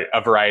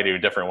a variety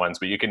of different ones,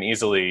 but you can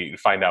easily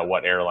find out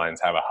what airlines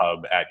have a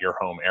hub at your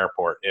home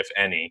airport, if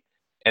any.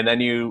 And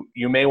then you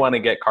may want to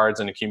get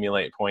cards and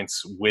accumulate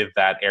points with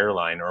that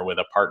airline or with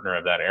a partner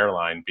of that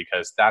airline,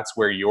 because that's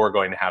where you're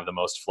going to have the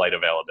most flight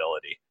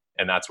availability.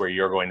 And that's where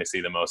you're going to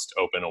see the most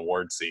open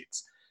award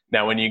seats.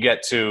 Now, when you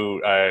get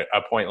to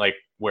a point like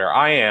where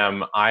I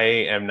am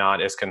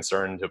not as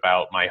concerned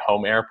about my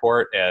home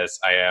airport as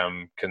I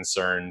am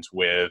concerned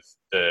with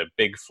the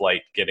big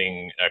flight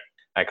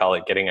I call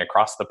it getting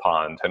across the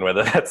pond. And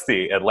whether that's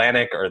the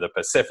Atlantic or the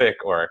Pacific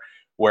or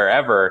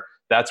wherever,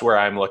 that's where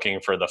I'm looking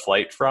for the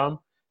flight from.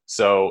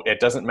 So it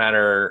doesn't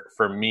matter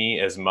for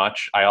me as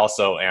much. I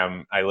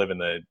live in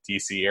the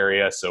DC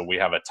area, so we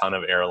have a ton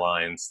of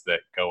airlines that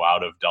go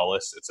out of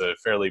Dulles. It's a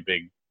fairly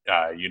big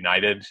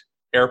United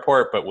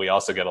airport, but we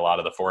also get a lot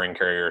of the foreign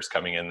carriers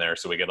coming in there,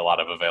 so we get a lot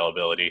of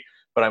availability.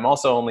 But I'm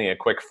also only a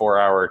quick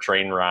 4-hour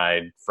train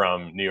ride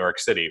from New York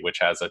City, which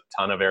has a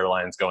ton of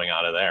airlines going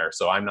out of there.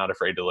 So I'm not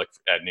afraid to look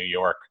at New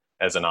York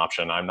as an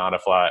option. I'm not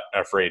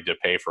afraid to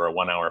pay for a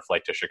 1-hour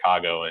flight to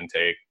Chicago and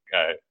take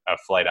a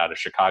flight out of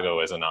Chicago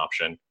as an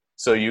option.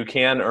 So you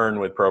can earn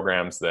with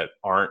programs that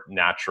aren't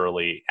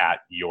naturally at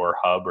your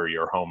hub or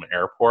your home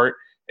airport.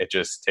 It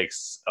just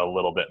takes a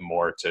little bit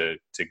more to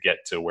get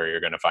to where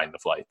you're going to find the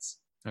flights.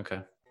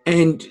 Okay.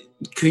 And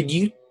could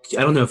you,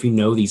 I don't know if you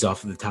know these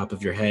off of the top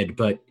of your head,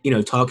 but,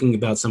 talking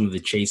about some of the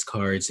Chase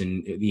cards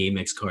and the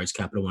Amex cards,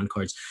 Capital One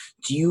cards,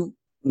 do you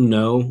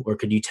know, or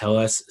could you tell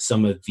us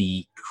some of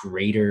the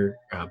greater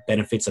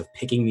benefits of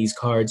picking these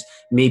cards?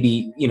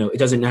 Maybe, it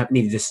doesn't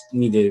need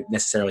to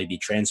necessarily be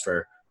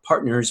transfer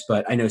partners,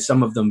 but I know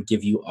some of them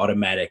give you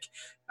automatic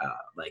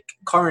like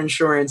car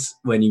insurance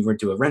when you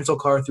rent a rental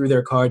car through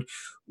their card.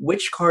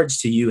 Which cards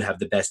to you have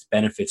the best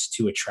benefits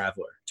to a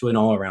traveler, to an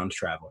all-around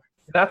traveler?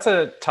 That's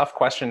a tough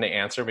question to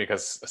answer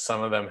because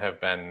some of them have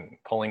been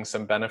pulling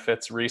some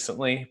benefits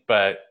recently,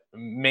 but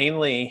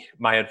mainly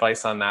my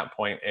advice on that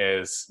point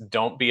is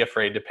don't be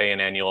afraid to pay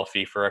an annual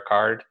fee for a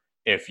card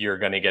if you're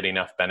going to get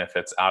enough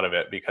benefits out of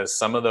it, because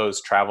some of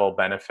those travel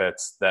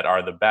benefits that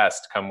are the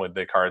best come with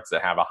the cards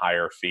that have a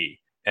higher fee.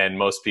 And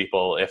most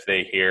people, if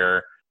they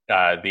hear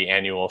the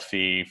annual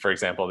fee, for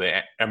example, the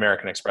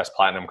American Express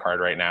Platinum card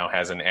right now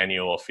has an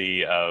annual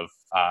fee of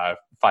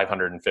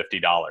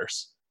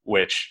 $550.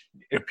 Which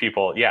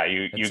people,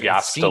 you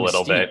gasped a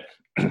little bit.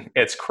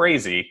 It's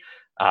crazy.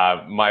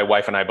 My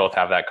wife and I both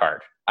have that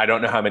card. I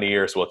don't know how many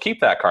years we'll keep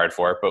that card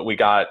for, but we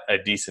got a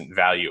decent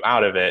value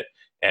out of it.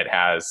 It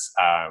has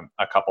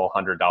a couple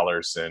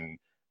 $100 in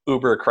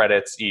Uber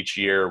credits each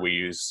year. We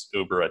use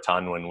Uber a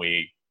ton when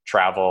we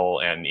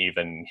travel, and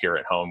even here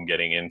at home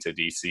getting into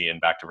DC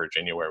and back to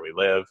Virginia where we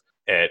live.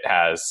 It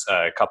has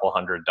a couple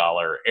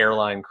 $100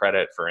 airline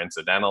credit for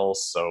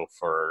incidentals. So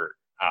for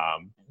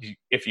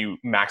if you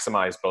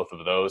maximize both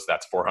of those,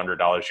 that's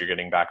 $400 you're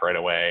getting back right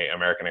away.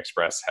 American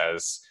Express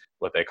has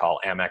what they call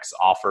Amex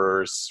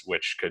offers,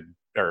 which could,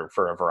 or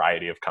for a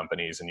variety of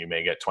companies, and you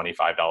may get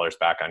 $25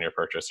 back on your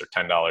purchase or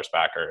 $10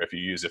 back, or if you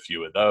use a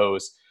few of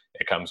those.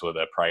 It comes with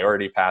a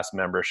priority pass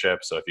membership.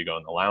 So if you go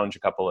in the lounge a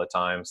couple of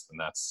times, then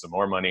that's some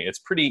more money. It's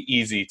pretty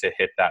easy to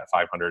hit that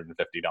 $550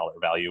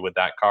 value with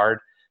that card,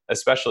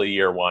 especially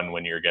year one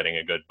when you're getting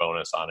a good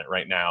bonus on it.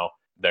 Right now,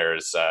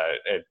 there's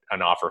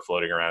an offer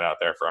floating around out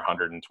there for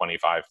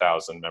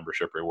 125,000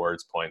 membership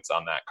rewards points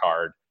on that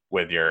card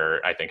with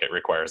your, I think it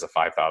requires a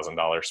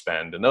 $5,000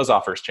 spend. And those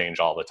offers change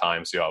all the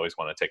time. So you always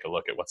want to take a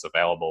look at what's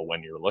available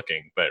when you're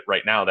looking. But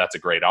right now, that's a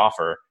great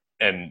offer.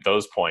 And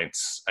those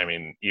points, I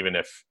mean, even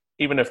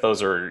if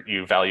those are,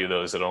 you value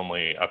those at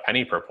only a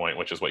penny per point,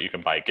 which is what you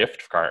can buy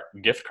gift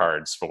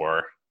cards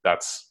for,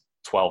 that's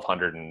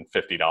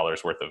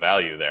 $1,250 worth of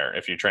value there.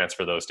 If you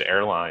transfer those to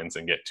airlines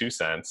and get 2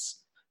 cents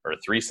or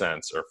 3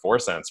 cents or 4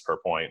 cents per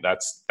point,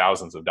 that's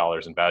thousands of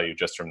dollars in value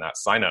just from that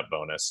sign up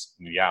bonus.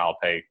 Yeah, I'll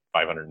pay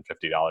 $550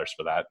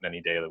 for that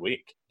any day of the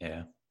week.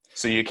 Yeah.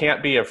 So you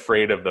can't be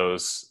afraid of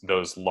those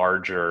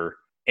larger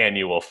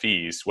annual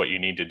fees. What you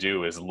need to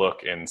do is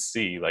look and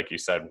see, like you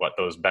said, what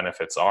those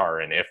benefits are,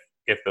 and if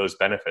those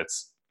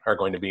benefits are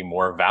going to be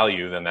more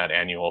value than that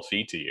annual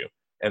fee to you.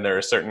 And there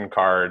are certain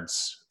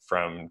cards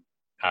from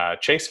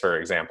Chase, for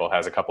example,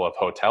 has a couple of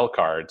hotel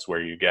cards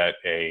where you get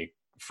a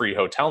free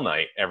hotel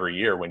night every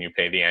year when you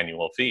pay the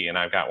annual fee. And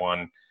I've got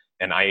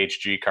an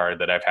IHG card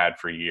that I've had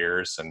for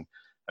years, and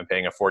I'm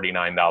paying a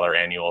 $49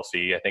 annual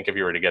fee. I think if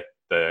you were to get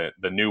the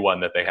new one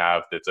that they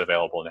have that's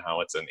available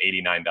now, it's an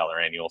 $89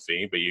 annual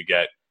fee, but you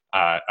get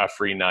a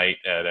free night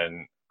at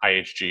an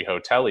IHG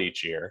hotel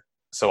each year.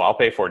 So I'll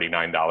pay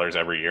 $49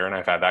 every year, and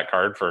I've had that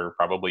card for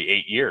probably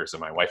 8 years.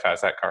 And my wife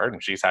has that card,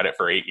 and she's had it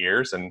for 8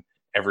 years. And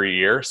every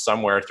year,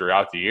 somewhere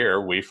throughout the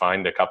year, we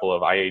find a couple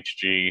of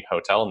IHG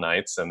hotel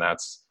nights, and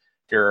that's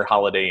your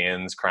Holiday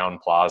Inns, Crown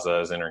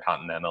Plazas,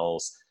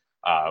 Intercontinentals.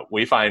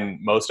 We find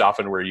most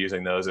often we're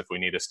using those if we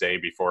need to stay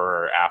before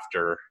or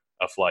after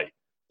a flight.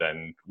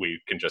 Then we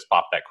can just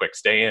pop that quick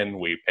stay in.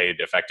 We paid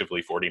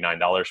effectively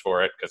 $49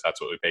 for it because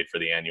that's what we paid for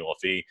the annual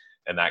fee.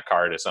 And that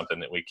card is something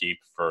that we keep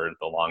for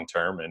the long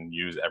term and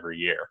use every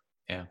year.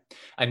 Yeah.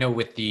 I know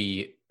if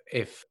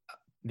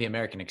the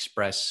American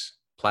Express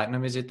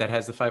Platinum, is it that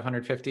has the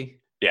 550?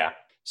 Yeah.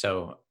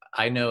 So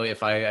I know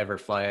if I ever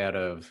fly out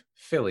of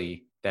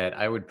Philly that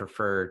I would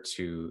prefer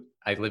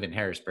I live in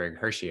Harrisburg,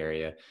 Hershey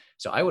area.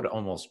 So I would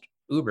almost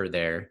Uber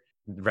there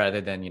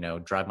rather than,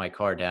 drive my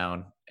car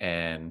down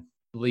and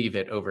leave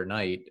it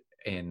overnight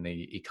in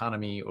the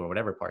economy or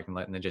whatever parking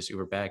lot and then just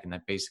Uber back. And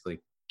that basically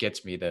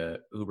gets me the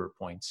Uber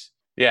points.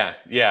 Yeah.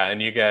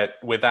 And you get,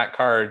 with that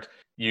card,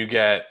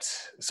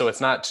 so it's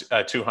not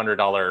a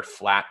 $200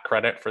 flat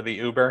credit for the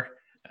Uber.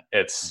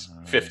 It's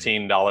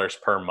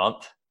 $15 per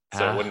month.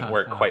 So it wouldn't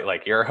work quite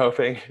like you're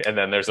hoping. And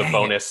then there's a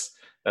bonus.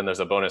 Then there's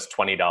a bonus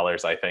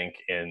 $20, I think,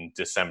 in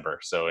December.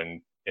 So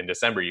in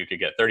December, you could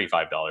get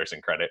 $35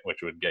 in credit, which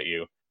would get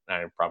you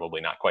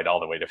probably not quite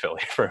all the way to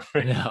Philly from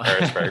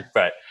Harrisburg.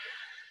 But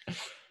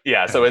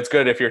yeah, so it's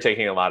good if you're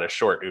taking a lot of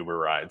short Uber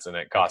rides. And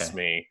it costs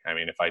me,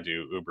 if I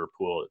do Uber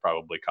Pool, it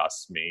probably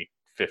costs me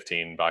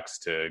 $15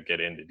 to get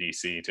into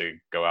DC to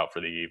go out for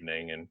the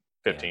evening and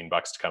 $15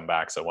 to come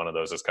back. So one of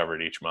those is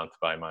covered each month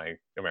by my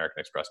American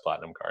Express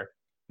Platinum card.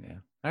 Yeah.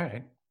 All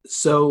right.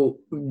 So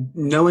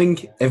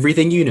knowing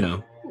everything you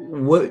know,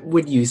 what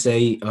would you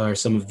say are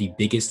some of the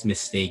biggest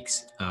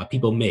mistakes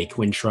people make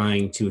when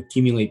trying to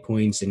accumulate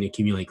points and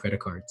accumulate credit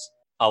cards?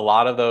 A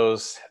lot of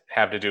those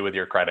have to do with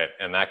your credit,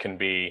 and that can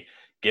be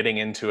getting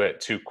into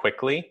it too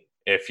quickly.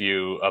 If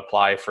you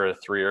apply for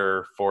 3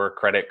 or 4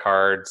 credit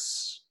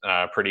cards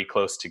pretty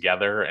close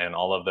together, and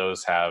all of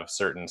those have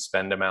certain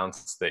spend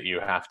amounts that you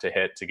have to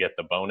hit to get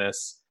the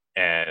bonus,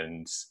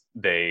 and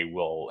they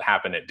will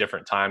happen at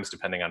different times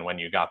depending on when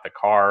you got the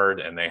card,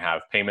 and they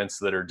have payments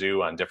that are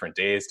due on different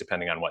days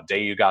depending on what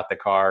day you got the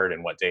card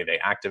and what day they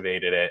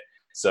activated it.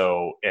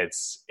 So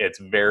it's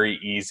very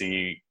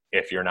easy,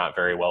 if you're not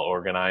very well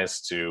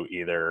organized, to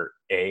either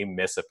A,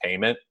 miss a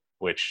payment,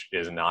 which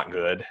is not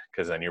good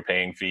because then you're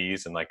paying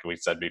fees, and like we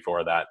said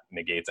before, that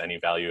negates any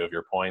value of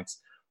your points,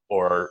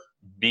 or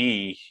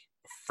B,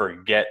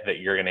 forget that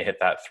you're going to hit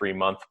that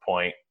 3-month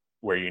point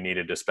where you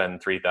needed to spend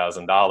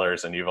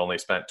 $3,000 and you've only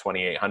spent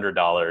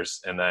 $2,800.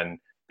 And then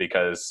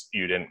because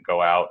you didn't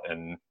go out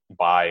and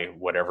buy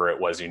whatever it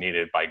was you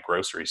needed, buy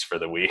groceries for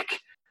the week,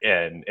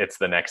 and it's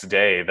the next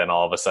day, then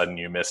all of a sudden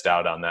you missed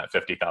out on that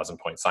 50,000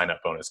 point sign-up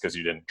bonus because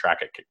you didn't track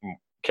it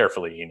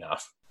carefully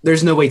enough.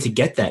 There's no way to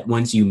get that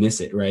once you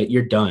miss it, right?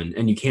 You're done,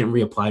 and you can't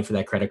reapply for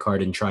that credit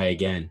card and try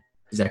again.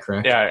 Is that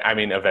correct? Yeah,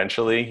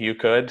 eventually you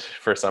could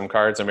for some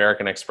cards.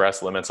 American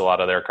Express limits a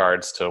lot of their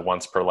cards to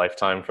once per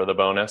lifetime for the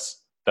bonus.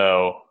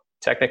 Though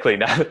technically,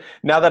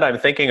 now that I'm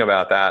thinking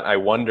about that, I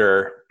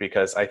wonder,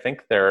 because I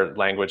think their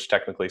language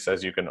technically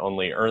says you can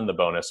only earn the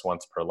bonus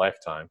once per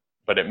lifetime.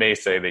 but it may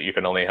say that you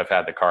can only have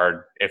had the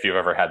card if you've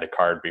ever had the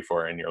card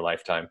before in your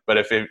lifetime. But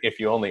if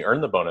you only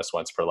earn the bonus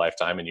once per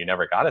lifetime and you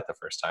never got it the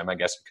first time, I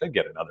guess you could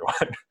get another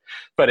one.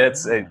 But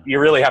you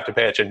really have to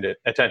pay attention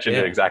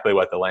to exactly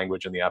what the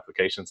language in the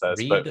application says.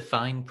 Read the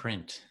fine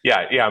print.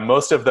 Yeah.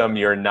 Most of them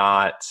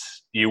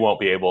you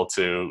won't be able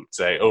to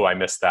say, oh, I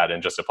missed that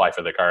and just apply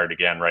for the card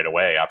again right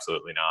away.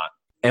 Absolutely not.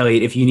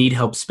 Elliot, if you need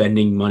help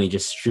spending money,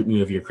 just shoot me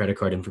with your credit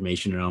card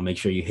information and I'll make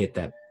sure you hit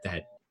that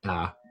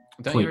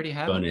Don't you already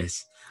have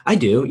bonus. I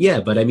do,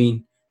 yeah, but I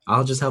mean,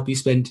 I'll just help you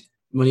spend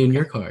money on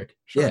your card.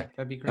 Sure, yeah,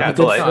 that'd be great. I'm a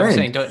good friend. I'm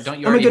saying, don't you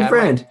I'm a already good have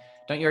friend.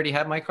 Don't you already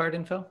have my card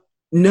info?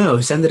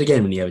 No, send it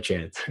again when you have a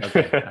chance.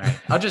 Okay, all right.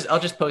 I'll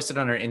just post it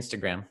on our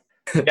Instagram.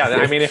 Yeah,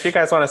 I mean, if you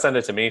guys want to send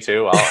it to me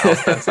too, I'll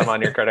spend some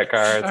on your credit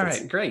cards. All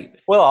right, great.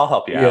 Well, I'll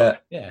help you out.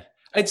 Yeah.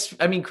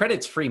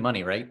 Credit's free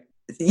money, right?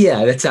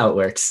 Yeah, that's how it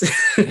works.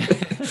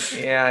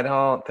 Yeah, I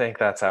don't think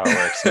that's how it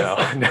works.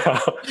 No.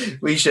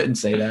 We shouldn't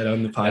say that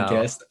on the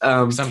podcast.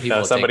 Some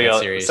people somebody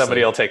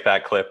will take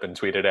that clip and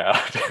tweet it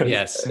out.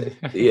 Yes.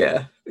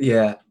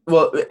 Yeah.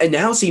 Well, and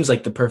now seems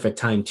like the perfect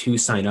time to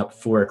sign up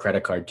for a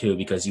credit card too,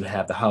 because you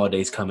have the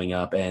holidays coming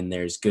up and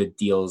there's good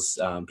deals.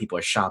 People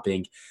are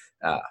shopping.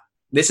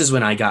 This is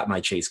when I got my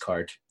Chase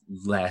card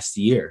last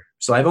year,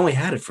 so I've only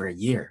had it for a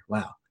year.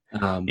 Wow.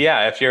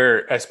 Yeah,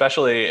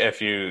 especially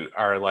if you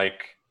are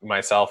like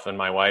myself and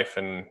my wife,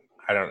 and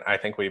I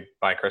think we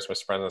buy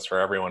Christmas presents for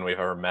everyone we've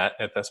ever met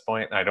at this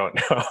point. I don't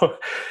know.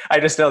 I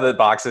just know that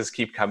boxes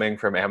keep coming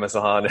from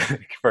Amazon and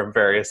from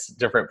various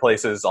different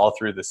places all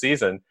through the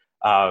season.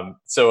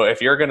 So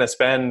if you're going to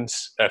spend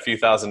a few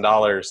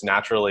 $1,000s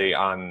naturally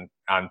on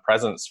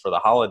presents for the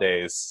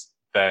holidays,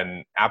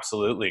 then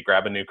absolutely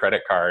grab a new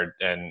credit card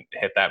and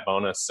hit that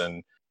bonus.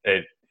 And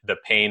the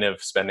pain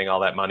of spending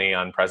all that money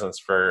on presents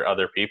for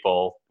other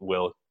people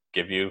will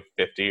give you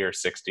 50 or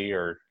 60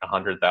 or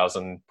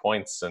 100,000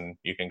 points, and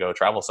you can go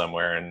travel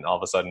somewhere. And all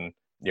of a sudden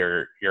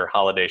your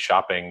holiday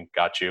shopping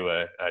got you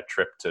a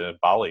trip to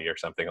Bali or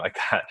something like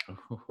that.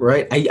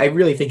 Right. I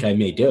really think I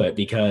may do it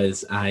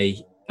because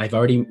I've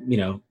already,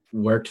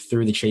 worked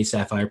through the Chase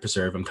Sapphire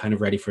Preserve. I'm kind of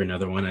ready for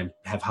another one. I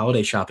have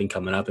holiday shopping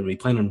coming up and we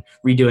plan on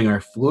redoing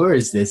our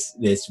floors this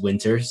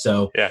winter.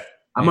 So yeah,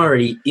 I'm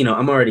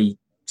already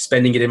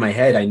spending it in my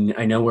head.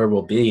 I know where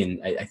we'll be.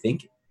 And I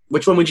think,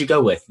 which one would you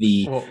go with?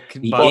 Can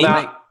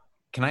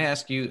I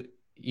ask you,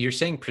 you're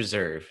saying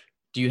preserve.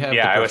 Do you have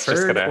the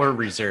preferred or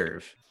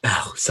reserve?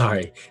 Oh,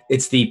 sorry.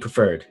 It's the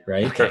preferred,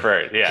 right? Okay.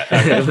 Preferred, yeah.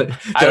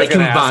 I was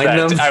combine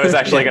them? I was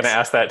actually going to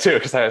ask that too,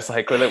 because I was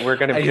like, we're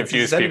going to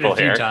confuse people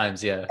here.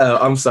 Times, yeah. Oh,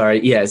 I'm sorry.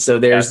 Yeah, so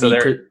there's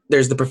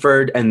the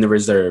preferred and the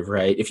reserve,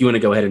 right? If you want to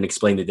go ahead and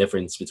explain the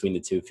difference between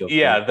the two, feel free.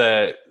 Yeah,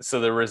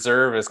 the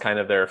reserve is kind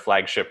of their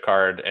flagship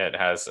card. It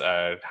has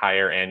a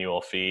higher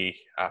annual fee.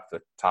 Off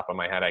the top of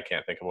my head, I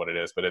can't think of what it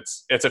is, but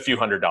it's a few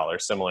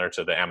 $100s, similar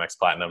to the Amex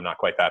Platinum, not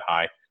quite that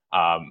high.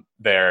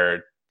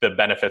 The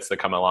benefits that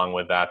come along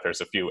with that, there's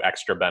a few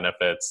extra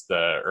benefits.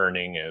 The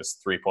earning is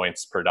 3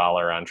 points per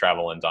dollar on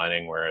travel and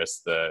dining,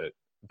 whereas the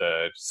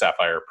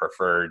Sapphire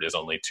Preferred is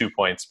only 2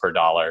 points per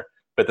dollar.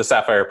 But the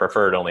Sapphire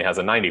Preferred only has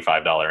a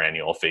 $95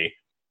 annual fee.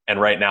 And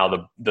right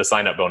now, the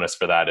sign-up bonus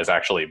for that is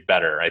actually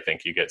better. I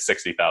think you get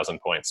 60,000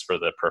 points for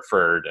the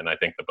Preferred, and I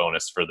think the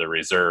bonus for the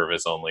Reserve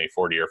is only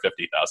 40 or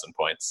 50,000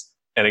 points.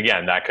 And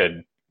again, that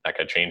could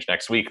change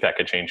next week. That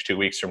could change 2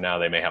 weeks from now.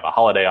 They may have a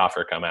holiday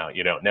offer come out.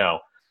 You don't know.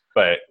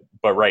 But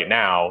right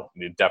now,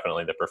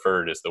 definitely the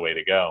Preferred is the way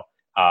to go.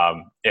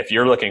 If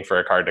you're looking for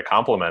a card to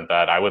complement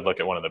that, I would look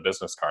at one of the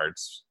business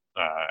cards.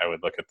 I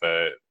would look at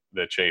the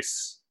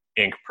Chase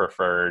Ink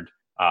Preferred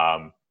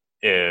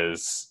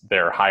is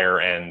their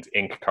higher end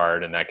ink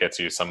card, and that gets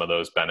you some of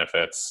those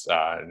benefits.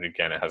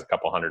 Again, it has a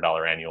couple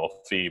 $100 annual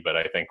fee, but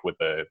I think with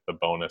the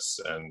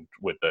bonus and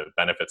with the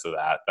benefits of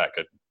that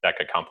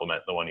could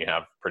complement the one you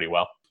have pretty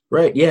well.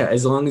 Right. Yeah.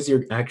 As long as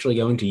you're actually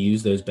going to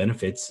use those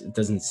benefits, it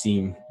doesn't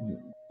seem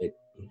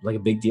like a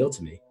big deal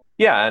to me.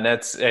 Yeah. And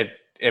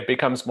it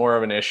becomes more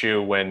of an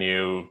issue when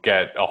you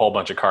get a whole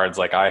bunch of cards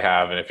like I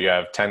have. And if you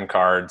have 10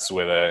 cards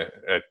with a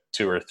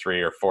 $200 or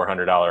 $300 or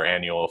 $400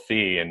 annual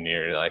fee, and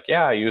you're like,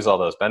 yeah, I use all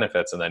those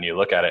benefits. And then you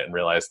look at it and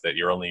realize that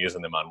you're only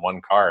using them on one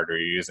card, or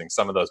you're using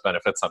some of those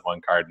benefits on one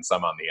card and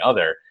some on the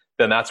other,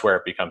 then that's where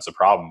it becomes a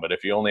problem. But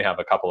if you only have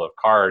a couple of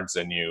cards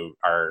and you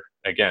are,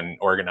 again,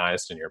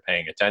 organized and you're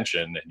paying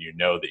attention and you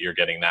know that you're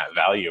getting that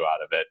value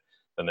out of it,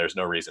 then there's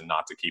no reason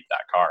not to keep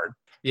that card.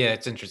 Yeah,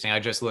 it's interesting. I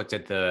just looked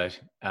at the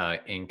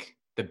Ink,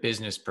 the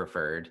Business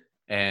Preferred,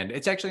 and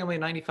it's actually only a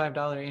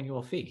 $95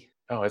 annual fee.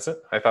 Oh, is it?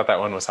 I thought that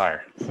one was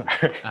higher.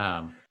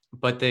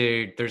 But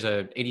there's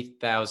a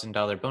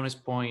 $80,000 bonus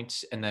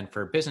points, and then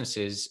for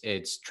businesses,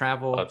 it's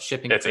travel,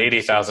 shipping. It's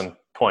 80,000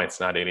 points,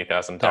 not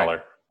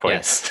 $80,000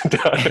 points.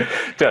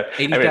 Yes.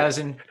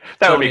 80,000.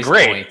 That would be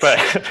great, points.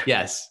 But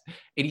yes,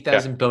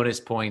 80,000 bonus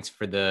points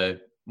for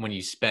when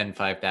you spend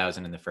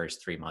 5,000 in the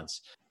first 3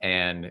 months,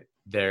 and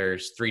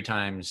there's 3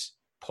 times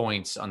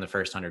points on the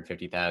first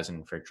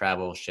 150,000 for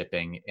travel,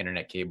 shipping,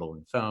 internet, cable,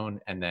 and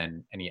phone, and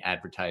then any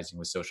advertising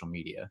with social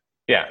media.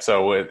 Yeah.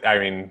 So with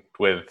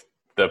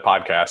the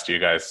podcast, you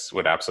guys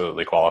would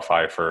absolutely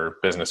qualify for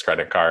business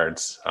credit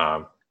cards.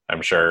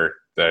 I'm sure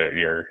that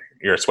your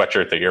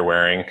sweatshirt that you're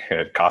wearing,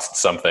 it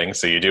costs something.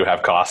 So you do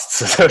have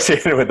costs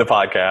associated with the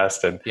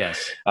podcast. And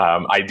Yes.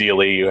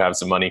 Ideally you have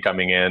some money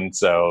coming in.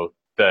 So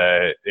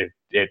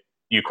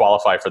you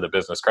qualify for the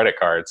business credit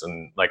cards.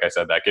 And like I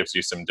said, that gives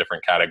you some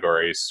different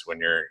categories when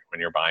you're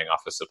buying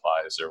office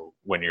supplies or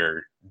when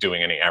you're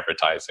doing any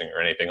advertising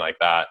or anything like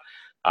that.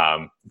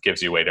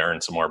 Gives you a way to earn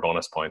some more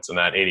bonus points. And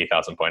that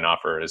 80,000 point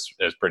offer is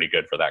pretty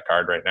good for that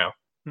card right now.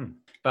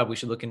 Bob, we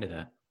should look into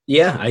that.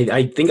 Yeah,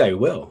 I think I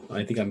will.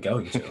 I think I'm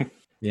going to.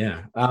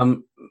 Yeah.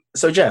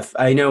 So Jeff,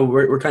 I know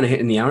we're kind of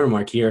hitting the hour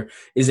mark here.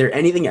 Is there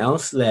anything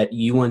else that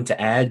you want to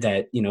add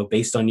that,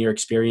 based on your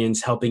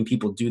experience helping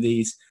people do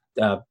these,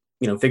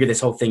 figure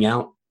this whole thing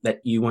out, that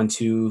you want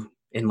to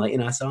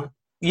enlighten us on?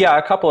 Yeah,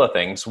 a couple of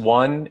things.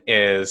 One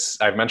is,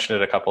 I've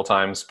mentioned it a couple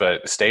times,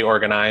 but stay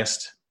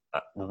organized,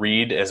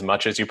 read as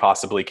much as you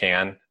possibly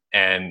can,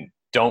 and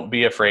don't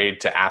be afraid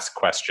to ask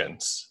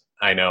questions.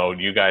 I know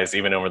you guys,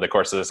 even over the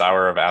course of this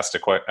hour, have asked a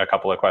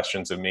couple of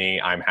questions of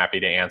me. I'm happy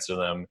to answer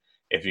them.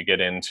 If you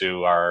get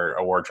into our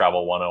Award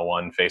Travel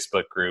 101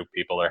 Facebook group,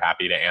 people are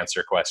happy to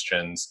answer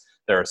questions.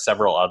 There are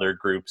several other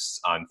groups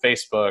on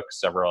Facebook,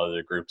 several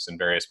other groups in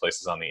various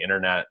places on the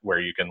internet where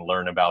you can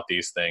learn about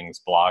these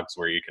things, blogs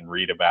where you can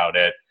read about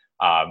it.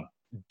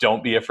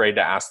 Don't be afraid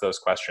to ask those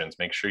questions.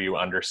 Make sure you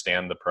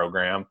understand the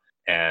program.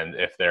 And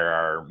if there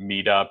are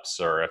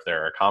meetups or if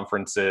there are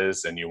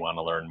conferences and you want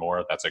to learn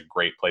more, that's a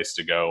great place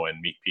to go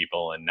and meet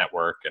people and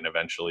network. And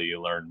eventually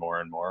you learn more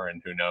and more. And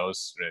who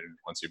knows,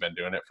 once you've been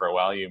doing it for a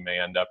while, you may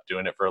end up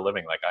doing it for a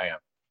living like I am.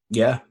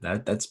 Yeah,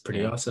 that's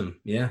pretty awesome.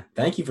 Yeah.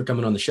 Thank you for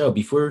coming on the show.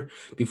 Before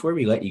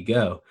we let you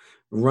go,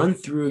 run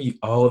through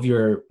all of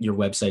your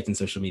websites and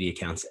social media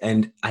accounts.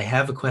 And I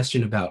have a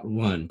question about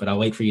one, but I'll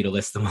wait for you to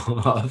list them all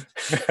off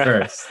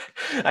first.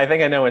 I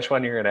think I know which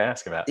one you're going to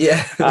ask about.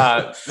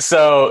 Yeah.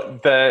 So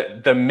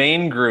the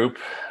main group,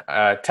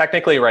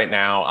 technically right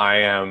now, I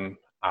am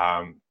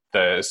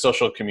the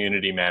social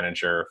community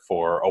manager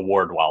for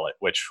Award Wallet,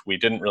 which we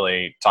didn't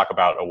really talk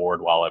about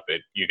Award Wallet,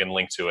 but you can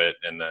link to it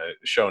in the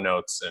show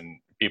notes and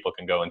people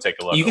can go and take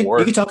a look. You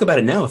can talk about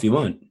it now if you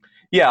want.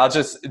 Yeah, I'll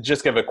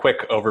just give a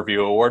quick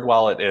overview. Award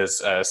Wallet is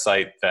a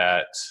site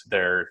that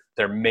their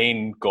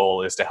main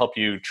goal is to help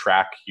you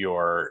track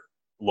your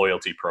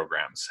loyalty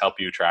programs, help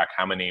you track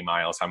how many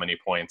miles, how many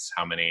points,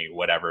 how many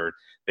whatever.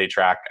 They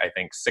track, I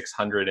think,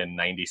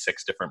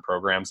 696 different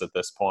programs at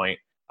this point.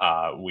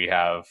 We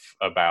have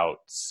about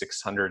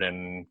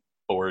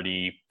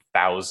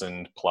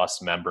 640,000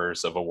 plus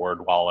members of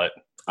Award Wallet.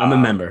 I'm a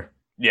member.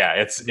 Yeah,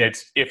 it's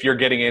if you're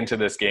getting into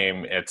this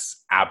game,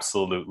 it's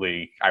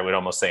absolutely, I would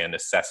almost say, a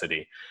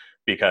necessity,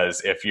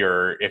 because if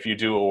you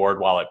do Award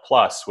Wallet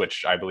Plus,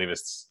 which I believe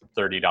is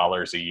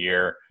 $30 a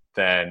year,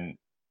 then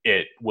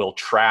it will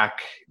track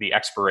the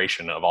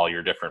expiration of all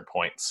your different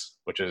points,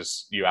 which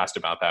is, you asked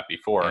about that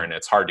before, and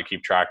it's hard to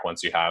keep track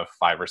once you have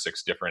 5 or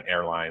 6 different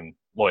airline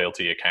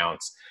loyalty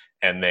accounts.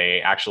 And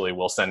they actually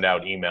will send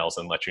out emails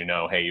and let you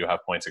know, hey, you have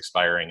points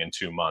expiring in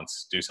 2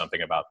 months, do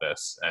something about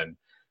this. And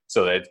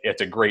so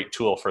it's a great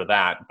tool for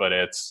that, but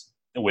it's,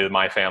 with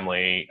my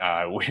family,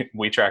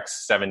 we track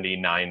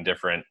 79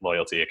 different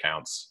loyalty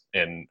accounts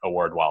in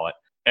Award Wallet.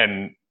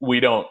 And we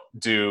don't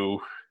do,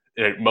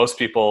 most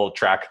people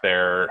track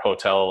their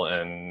hotel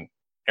and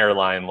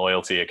airline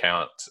loyalty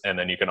account, and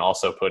then you can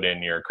also put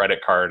in your credit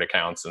card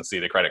accounts and see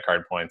the credit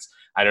card points.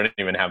 I don't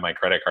even have my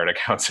credit card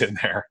accounts in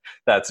there.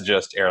 That's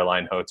just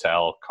airline,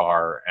 hotel,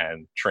 car,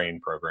 and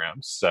train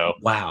programs. So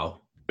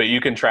wow. But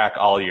you can track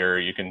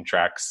you can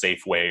track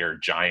Safeway or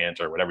Giant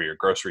or whatever your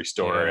grocery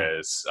store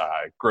is,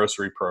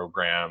 grocery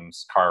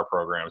programs, car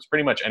programs,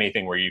 pretty much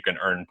anything where you can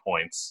earn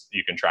points,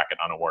 you can track it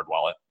on Award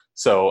Wallet.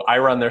 So I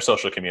run their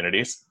social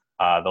communities,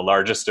 the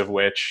largest of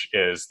which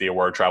is the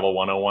Award Travel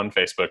 101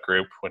 Facebook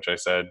group, which I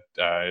said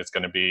is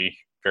going to be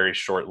very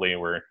shortly.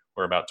 We're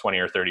about 20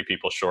 or 30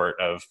 people short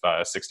of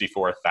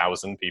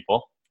 64,000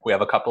 people. We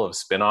have a couple of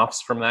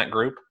spin-offs from that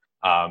group.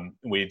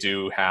 We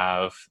do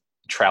have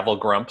Travel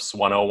Grumps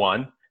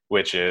 101,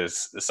 which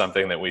is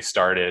something that we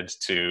started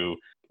to,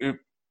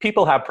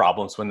 people have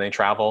problems when they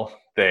travel.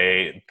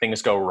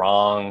 Things go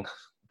wrong.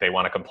 They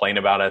want to complain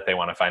about it. They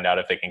want to find out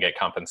if they can get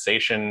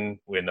compensation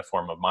in the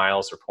form of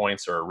miles or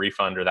points or a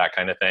refund or that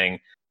kind of thing.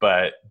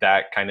 But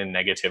that kind of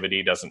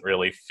negativity doesn't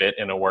really fit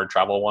in Award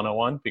Travel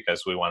 101,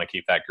 because we want to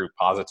keep that group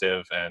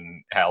positive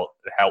and help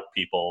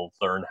people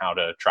learn how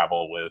to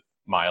travel with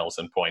miles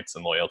and points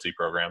and loyalty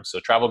programs.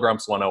 So Travel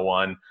Grumps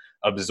 101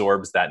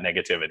 absorbs that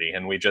negativity.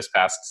 And we just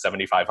passed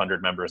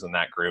 7,500 members in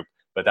that group,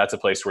 but that's a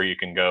place where you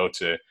can go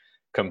to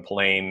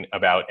complain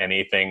about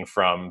anything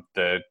from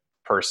the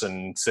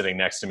person sitting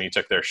next to me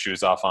took their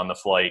shoes off on the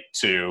flight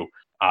to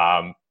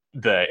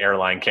the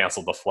airline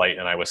canceled the flight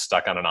and I was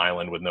stuck on an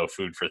island with no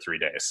food for 3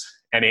 days.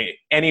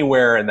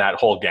 Anywhere in that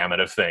whole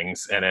gamut of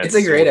things. And it's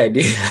a great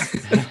idea.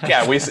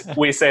 Yeah,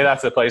 we say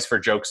that's a place for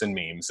jokes and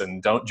memes,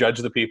 and don't judge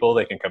the people.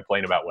 They can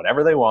complain about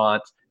whatever they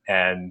want.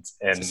 and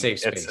It's a safe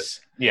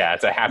space.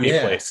 It's a happy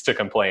place to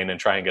complain and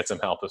try and get some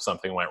help if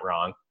something went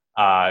wrong.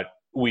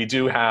 We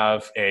do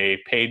have a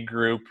paid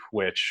group,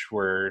 which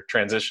we're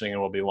transitioning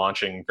and we'll be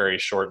launching very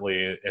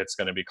shortly. It's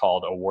going to be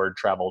called Award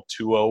Travel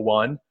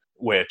 201,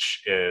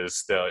 which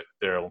is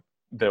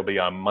there'll be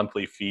a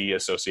monthly fee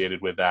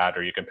associated with that,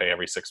 or you can pay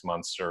every 6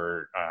 months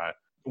or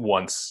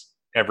once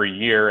every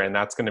year. And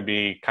that's going to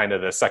be kind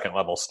of the second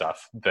level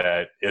stuff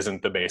that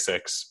isn't the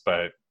basics,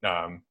 but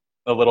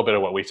a little bit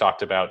of what we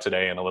talked about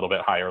today and a little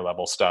bit higher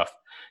level stuff,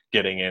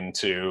 getting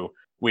into,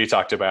 we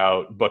talked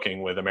about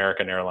booking with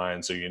American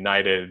Airlines or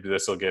United.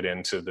 This will get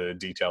into the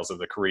details of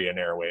the Korean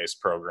Airways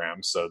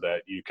program so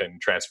that you can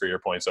transfer your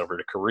points over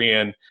to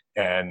Korean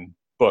and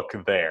book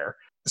there.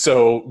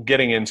 So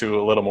getting into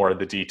a little more of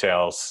the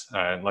details,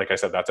 like I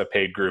said, that's a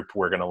paid group.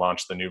 We're going to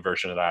launch the new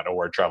version of that,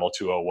 Award Travel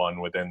 201,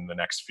 within the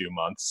next few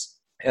months.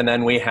 And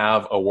then we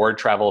have Award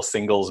Travel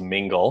Singles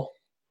Mingle,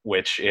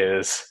 which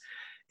is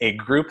a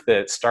group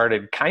that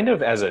started kind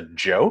of as a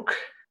joke.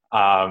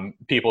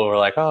 People were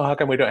like, oh, how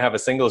come we don't have a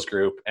singles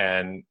group?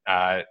 And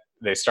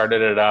they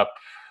started it up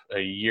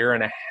a year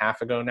and a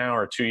half ago now,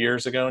 or 2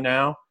 years ago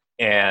now.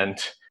 And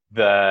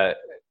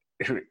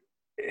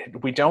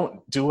we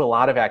don't do a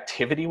lot of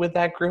activity with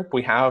that group.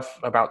 We have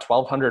about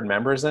 1,200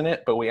 members in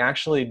it, but we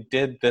actually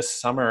did this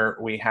summer,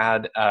 we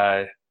had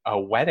a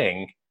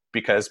wedding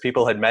because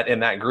people had met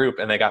in that group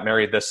and they got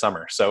married this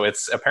summer. So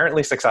it's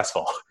apparently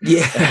successful.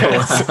 Yeah.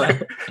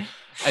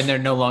 And they're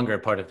no longer a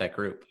part of that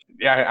group.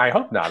 Yeah, I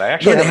hope not. I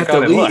actually they haven't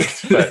have gone to and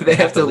leave. looked. But they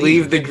have to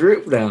leave the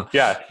group now.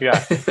 Yeah.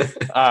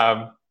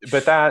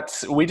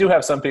 But we do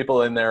have some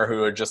people in there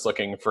who are just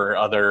looking for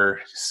other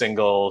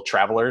single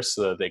travelers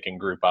so that they can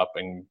group up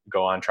and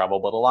go on travel.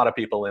 But a lot of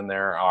people in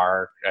there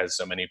are, as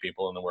so many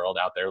people in the world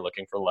out there,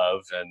 looking for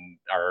love and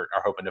are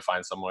hoping to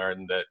find somewhere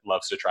that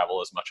loves to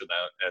travel as much of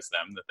that as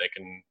them that they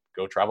can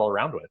go travel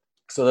around with.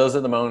 So those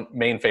are the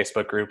main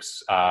Facebook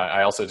groups.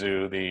 I also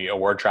do the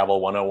Award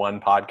Travel 101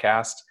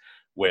 podcast,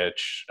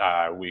 which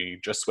we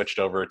just switched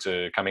over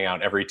to coming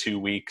out every 2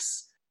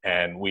 weeks.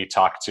 And we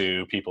talk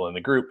to people in the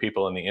group,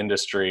 people in the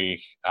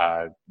industry,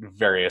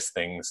 various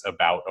things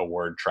about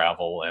award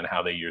travel and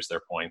how they use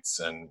their points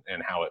and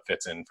how it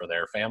fits in for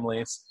their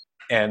families.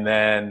 And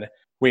then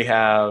we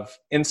have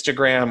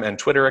Instagram and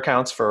Twitter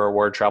accounts for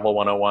Award Travel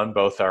 101.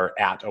 Both are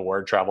at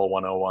Award Travel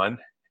 101.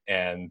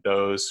 And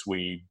those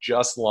we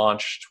just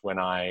launched when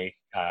I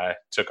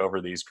took over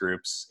these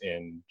groups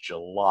in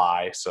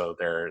July. So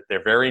they're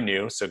very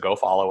new. So go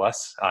follow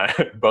us,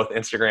 both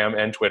Instagram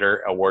and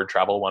Twitter, Award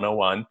Travel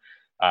 101.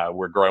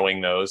 We're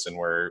growing those and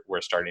we're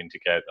starting to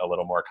get a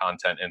little more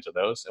content into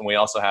those. And we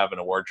also have an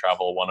Award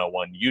Travel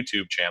 101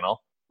 YouTube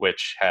channel,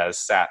 which has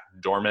sat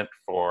dormant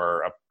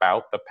for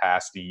about the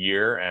past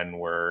year. And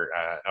we're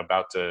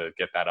about to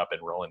get that up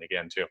and rolling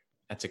again too.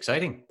 That's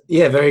exciting.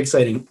 Yeah, very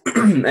exciting.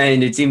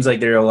 And it seems like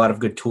there are a lot of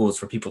good tools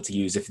for people to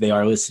use if they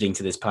are listening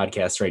to this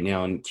podcast right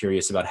now and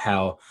curious about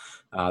how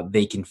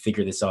they can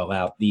figure this all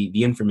out.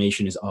 The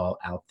information is all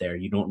out there.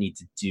 You don't need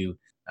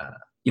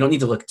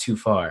to look too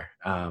far.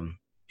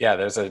 Yeah,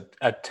 there's a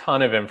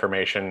ton of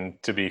information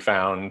to be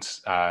found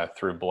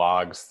through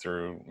blogs,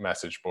 through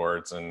message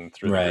boards, and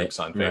through the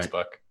groups on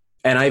Facebook.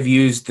 And I've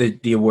used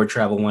the Award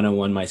Travel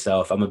 101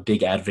 myself. I'm a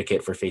big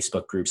advocate for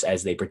Facebook groups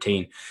as they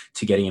pertain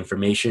to getting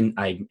information.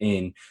 I'm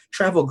in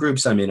travel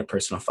groups. I'm in a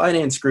personal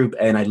finance group,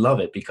 and I love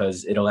it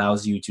because it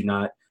allows you to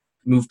not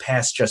move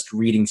past just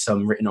reading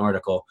some written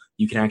article.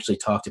 You can actually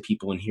talk to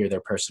people and hear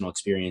their personal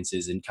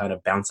experiences and kind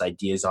of bounce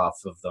ideas off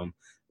of them.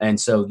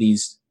 And so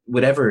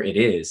whatever it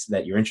is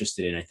that you're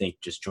interested in, I think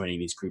just joining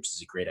these groups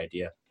is a great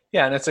idea.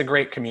 Yeah, and it's a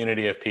great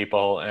community of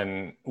people.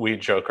 And we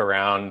joke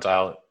around.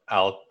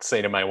 I'll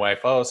say to my wife,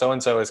 oh,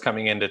 so-and-so is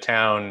coming into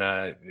town.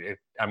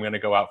 I'm going to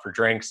go out for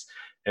drinks.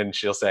 And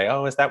she'll say,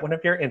 oh, is that one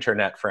of your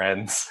internet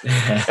friends?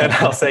 And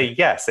I'll say,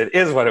 yes, it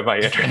is one of my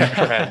internet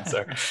friends.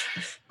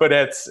 But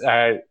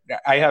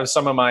I have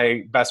some of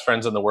my best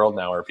friends in the world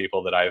now are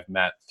people that I've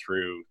met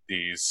through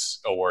these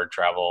award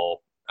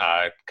travel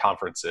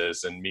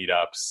conferences and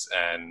meetups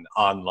and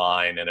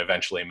online, and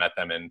eventually met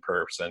them in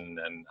person.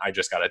 And I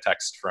just got a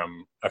text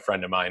from a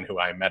friend of mine who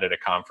I met at a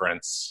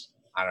conference,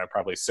 I don't know,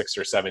 probably 6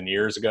 or 7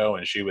 years ago.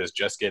 And she was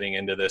just getting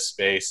into this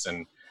space,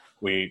 and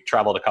we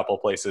traveled a couple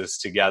places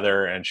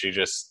together. And she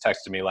just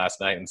texted me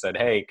last night and said,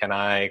 hey, can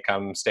I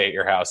come stay at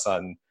your house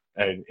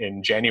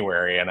in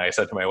January? And I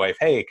said to my wife,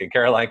 hey, can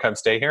Caroline come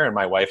stay here? And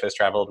my wife has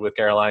traveled with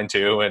Caroline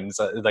too. And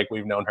so,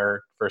 we've known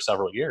her for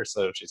several years.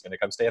 So she's going to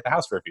come stay at the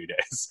house for a few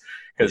days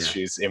because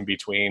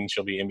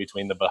she'll be in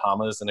between the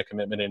Bahamas and a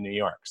commitment in New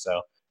York.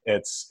 So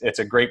it's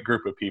a great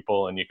group of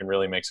people, and you can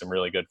really make some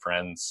really good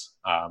friends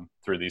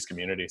through these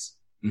communities.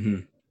 Mm-hmm.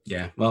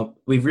 Yeah. Well,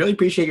 we really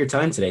appreciate your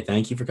time today.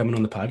 Thank you for coming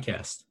on the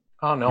podcast.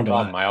 Oh, no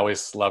problem. I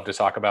always love to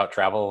talk about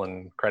travel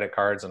and credit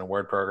cards and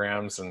award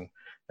programs, and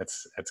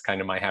it's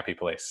kind of my happy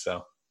place.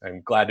 So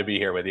I'm glad to be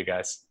here with you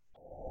guys.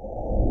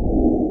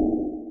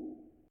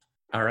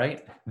 All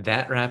right.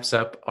 That wraps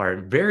up our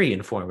very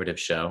informative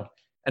show.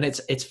 And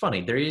it's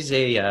funny. There is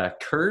a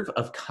curve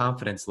of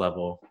confidence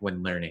level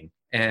when learning.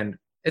 And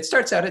it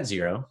starts out at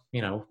zero,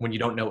 when you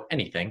don't know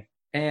anything.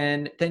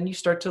 And then you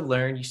start to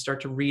learn, you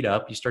start to read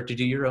up, you start to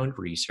do your own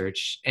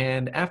research.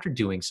 And after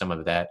doing some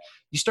of that,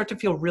 you start to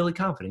feel really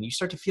confident. You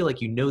start to feel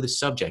like you know the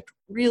subject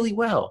really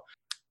well.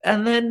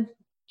 And then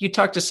you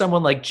talk to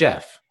someone like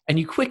Jeff, and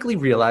you quickly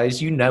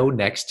realize you know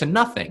next to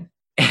nothing.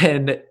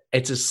 And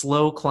it's a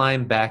slow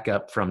climb back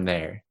up from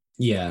there.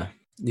 Yeah.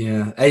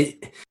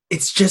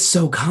 It's just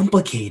so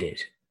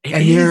complicated.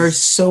 There are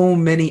so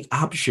many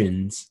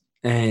options.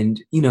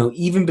 And,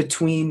 even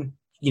between,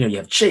 you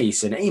have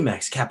Chase and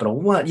Amex, Capital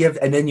One,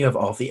 and then you have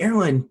all the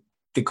airline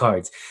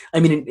cards. I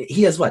mean,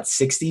 he has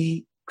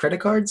 60 credit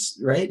cards,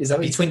 right? Is that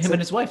what between him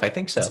and his wife? I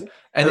think so.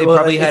 And they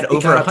probably had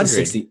over 100.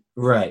 60.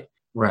 Right.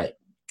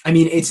 I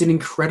mean, it's an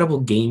incredible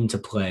game to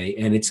play,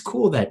 and it's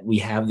cool that we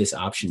have this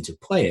option to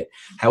play it.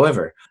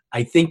 However,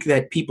 I think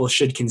that people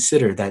should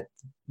consider that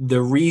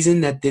the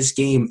reason that this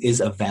game is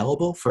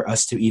available for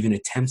us to even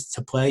attempt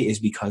to play is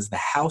because the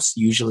house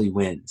usually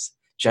wins.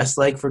 Just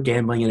like for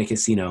gambling in a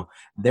casino,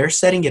 they're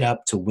setting it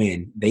up to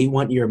win. They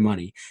want your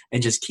money.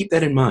 And just keep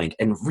that in mind.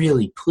 And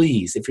really,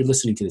 please, if you're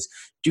listening to this,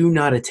 do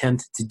not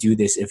attempt to do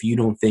this if you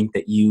don't think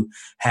that you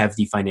have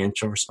the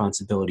financial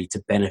responsibility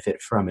to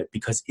benefit from it.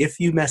 Because if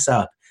you mess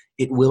up,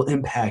 it will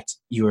impact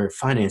your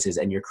finances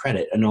and your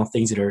credit and all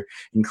things that are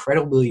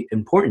incredibly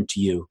important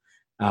to you,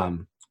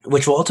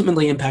 which will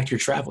ultimately impact your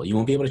travel. You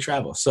won't be able to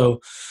travel.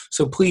 So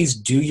please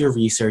do your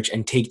research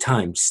and take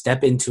time.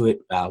 Step into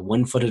it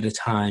 1 foot at a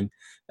time.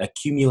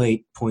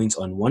 Accumulate points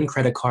on one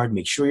credit card.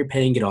 Make sure you're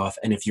paying it off.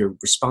 And if you're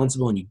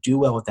responsible and you do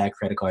well with that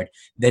credit card,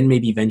 then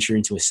maybe venture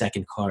into a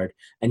second card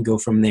and go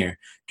from there.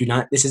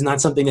 This is not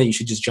something that you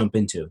should just jump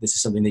into. This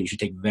is something that you should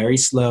take very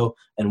slow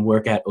and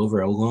work at over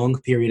a long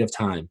period of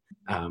time.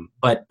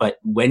 But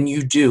when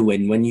you do,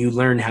 and when you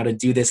learn how to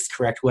do this the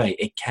correct way,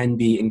 it can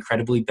be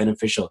incredibly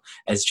beneficial,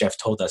 as Jeff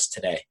told us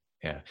today.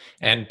 Yeah.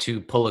 And to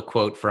pull a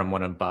quote from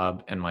one of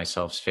Bob and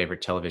myself's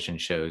favorite television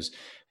shows,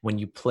 when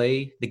you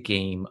play the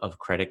game of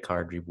credit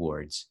card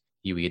rewards,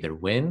 you either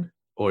win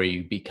or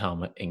you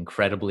become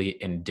incredibly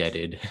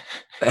indebted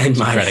to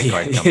credit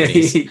card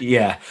companies.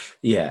 Yeah.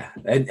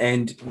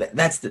 And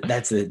that's the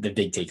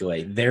big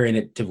takeaway. They're in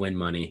it to win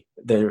money.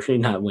 They're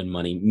not win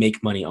money,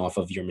 make money off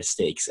of your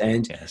mistakes.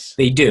 And yes,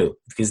 they do,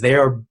 because they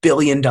are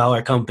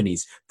billion-dollar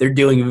companies. They're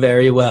doing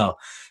very well.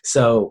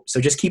 So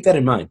just keep that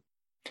in mind.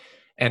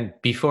 And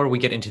before we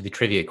get into the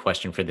trivia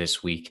question for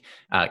this week,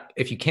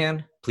 if you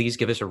can, please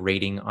give us a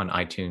rating on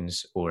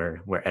iTunes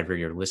or wherever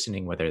you're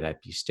listening, whether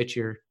that be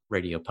Stitcher,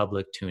 Radio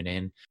Public,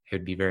 TuneIn. It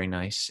would be very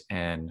nice.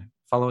 And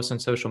follow us on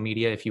social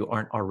media if you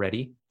aren't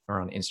already.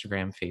 We're on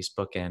Instagram,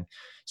 Facebook, and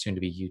soon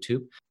to be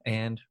YouTube.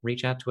 And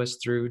reach out to us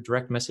through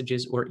direct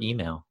messages or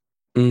email.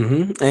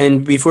 Mm-hmm.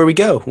 And before we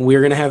go,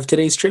 we're going to have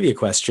today's trivia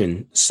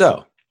question.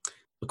 So,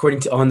 according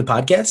to on the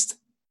podcast,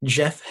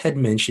 Jeff had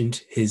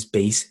mentioned his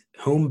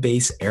home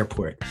base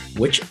airport.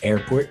 Which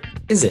airport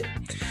is it?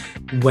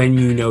 When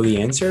you know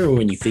the answer, or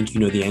when you think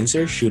you know the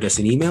answer, shoot us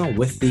an email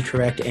with the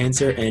correct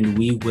answer, and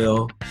we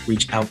will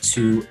reach out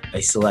to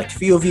a select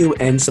few of you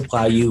and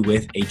supply you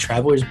with a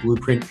Traveler's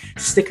Blueprint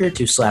sticker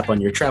to slap on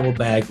your travel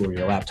bag or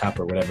your laptop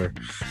or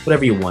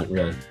whatever you want,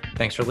 really.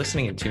 Thanks for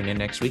listening, and tune in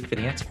next week for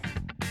the answer.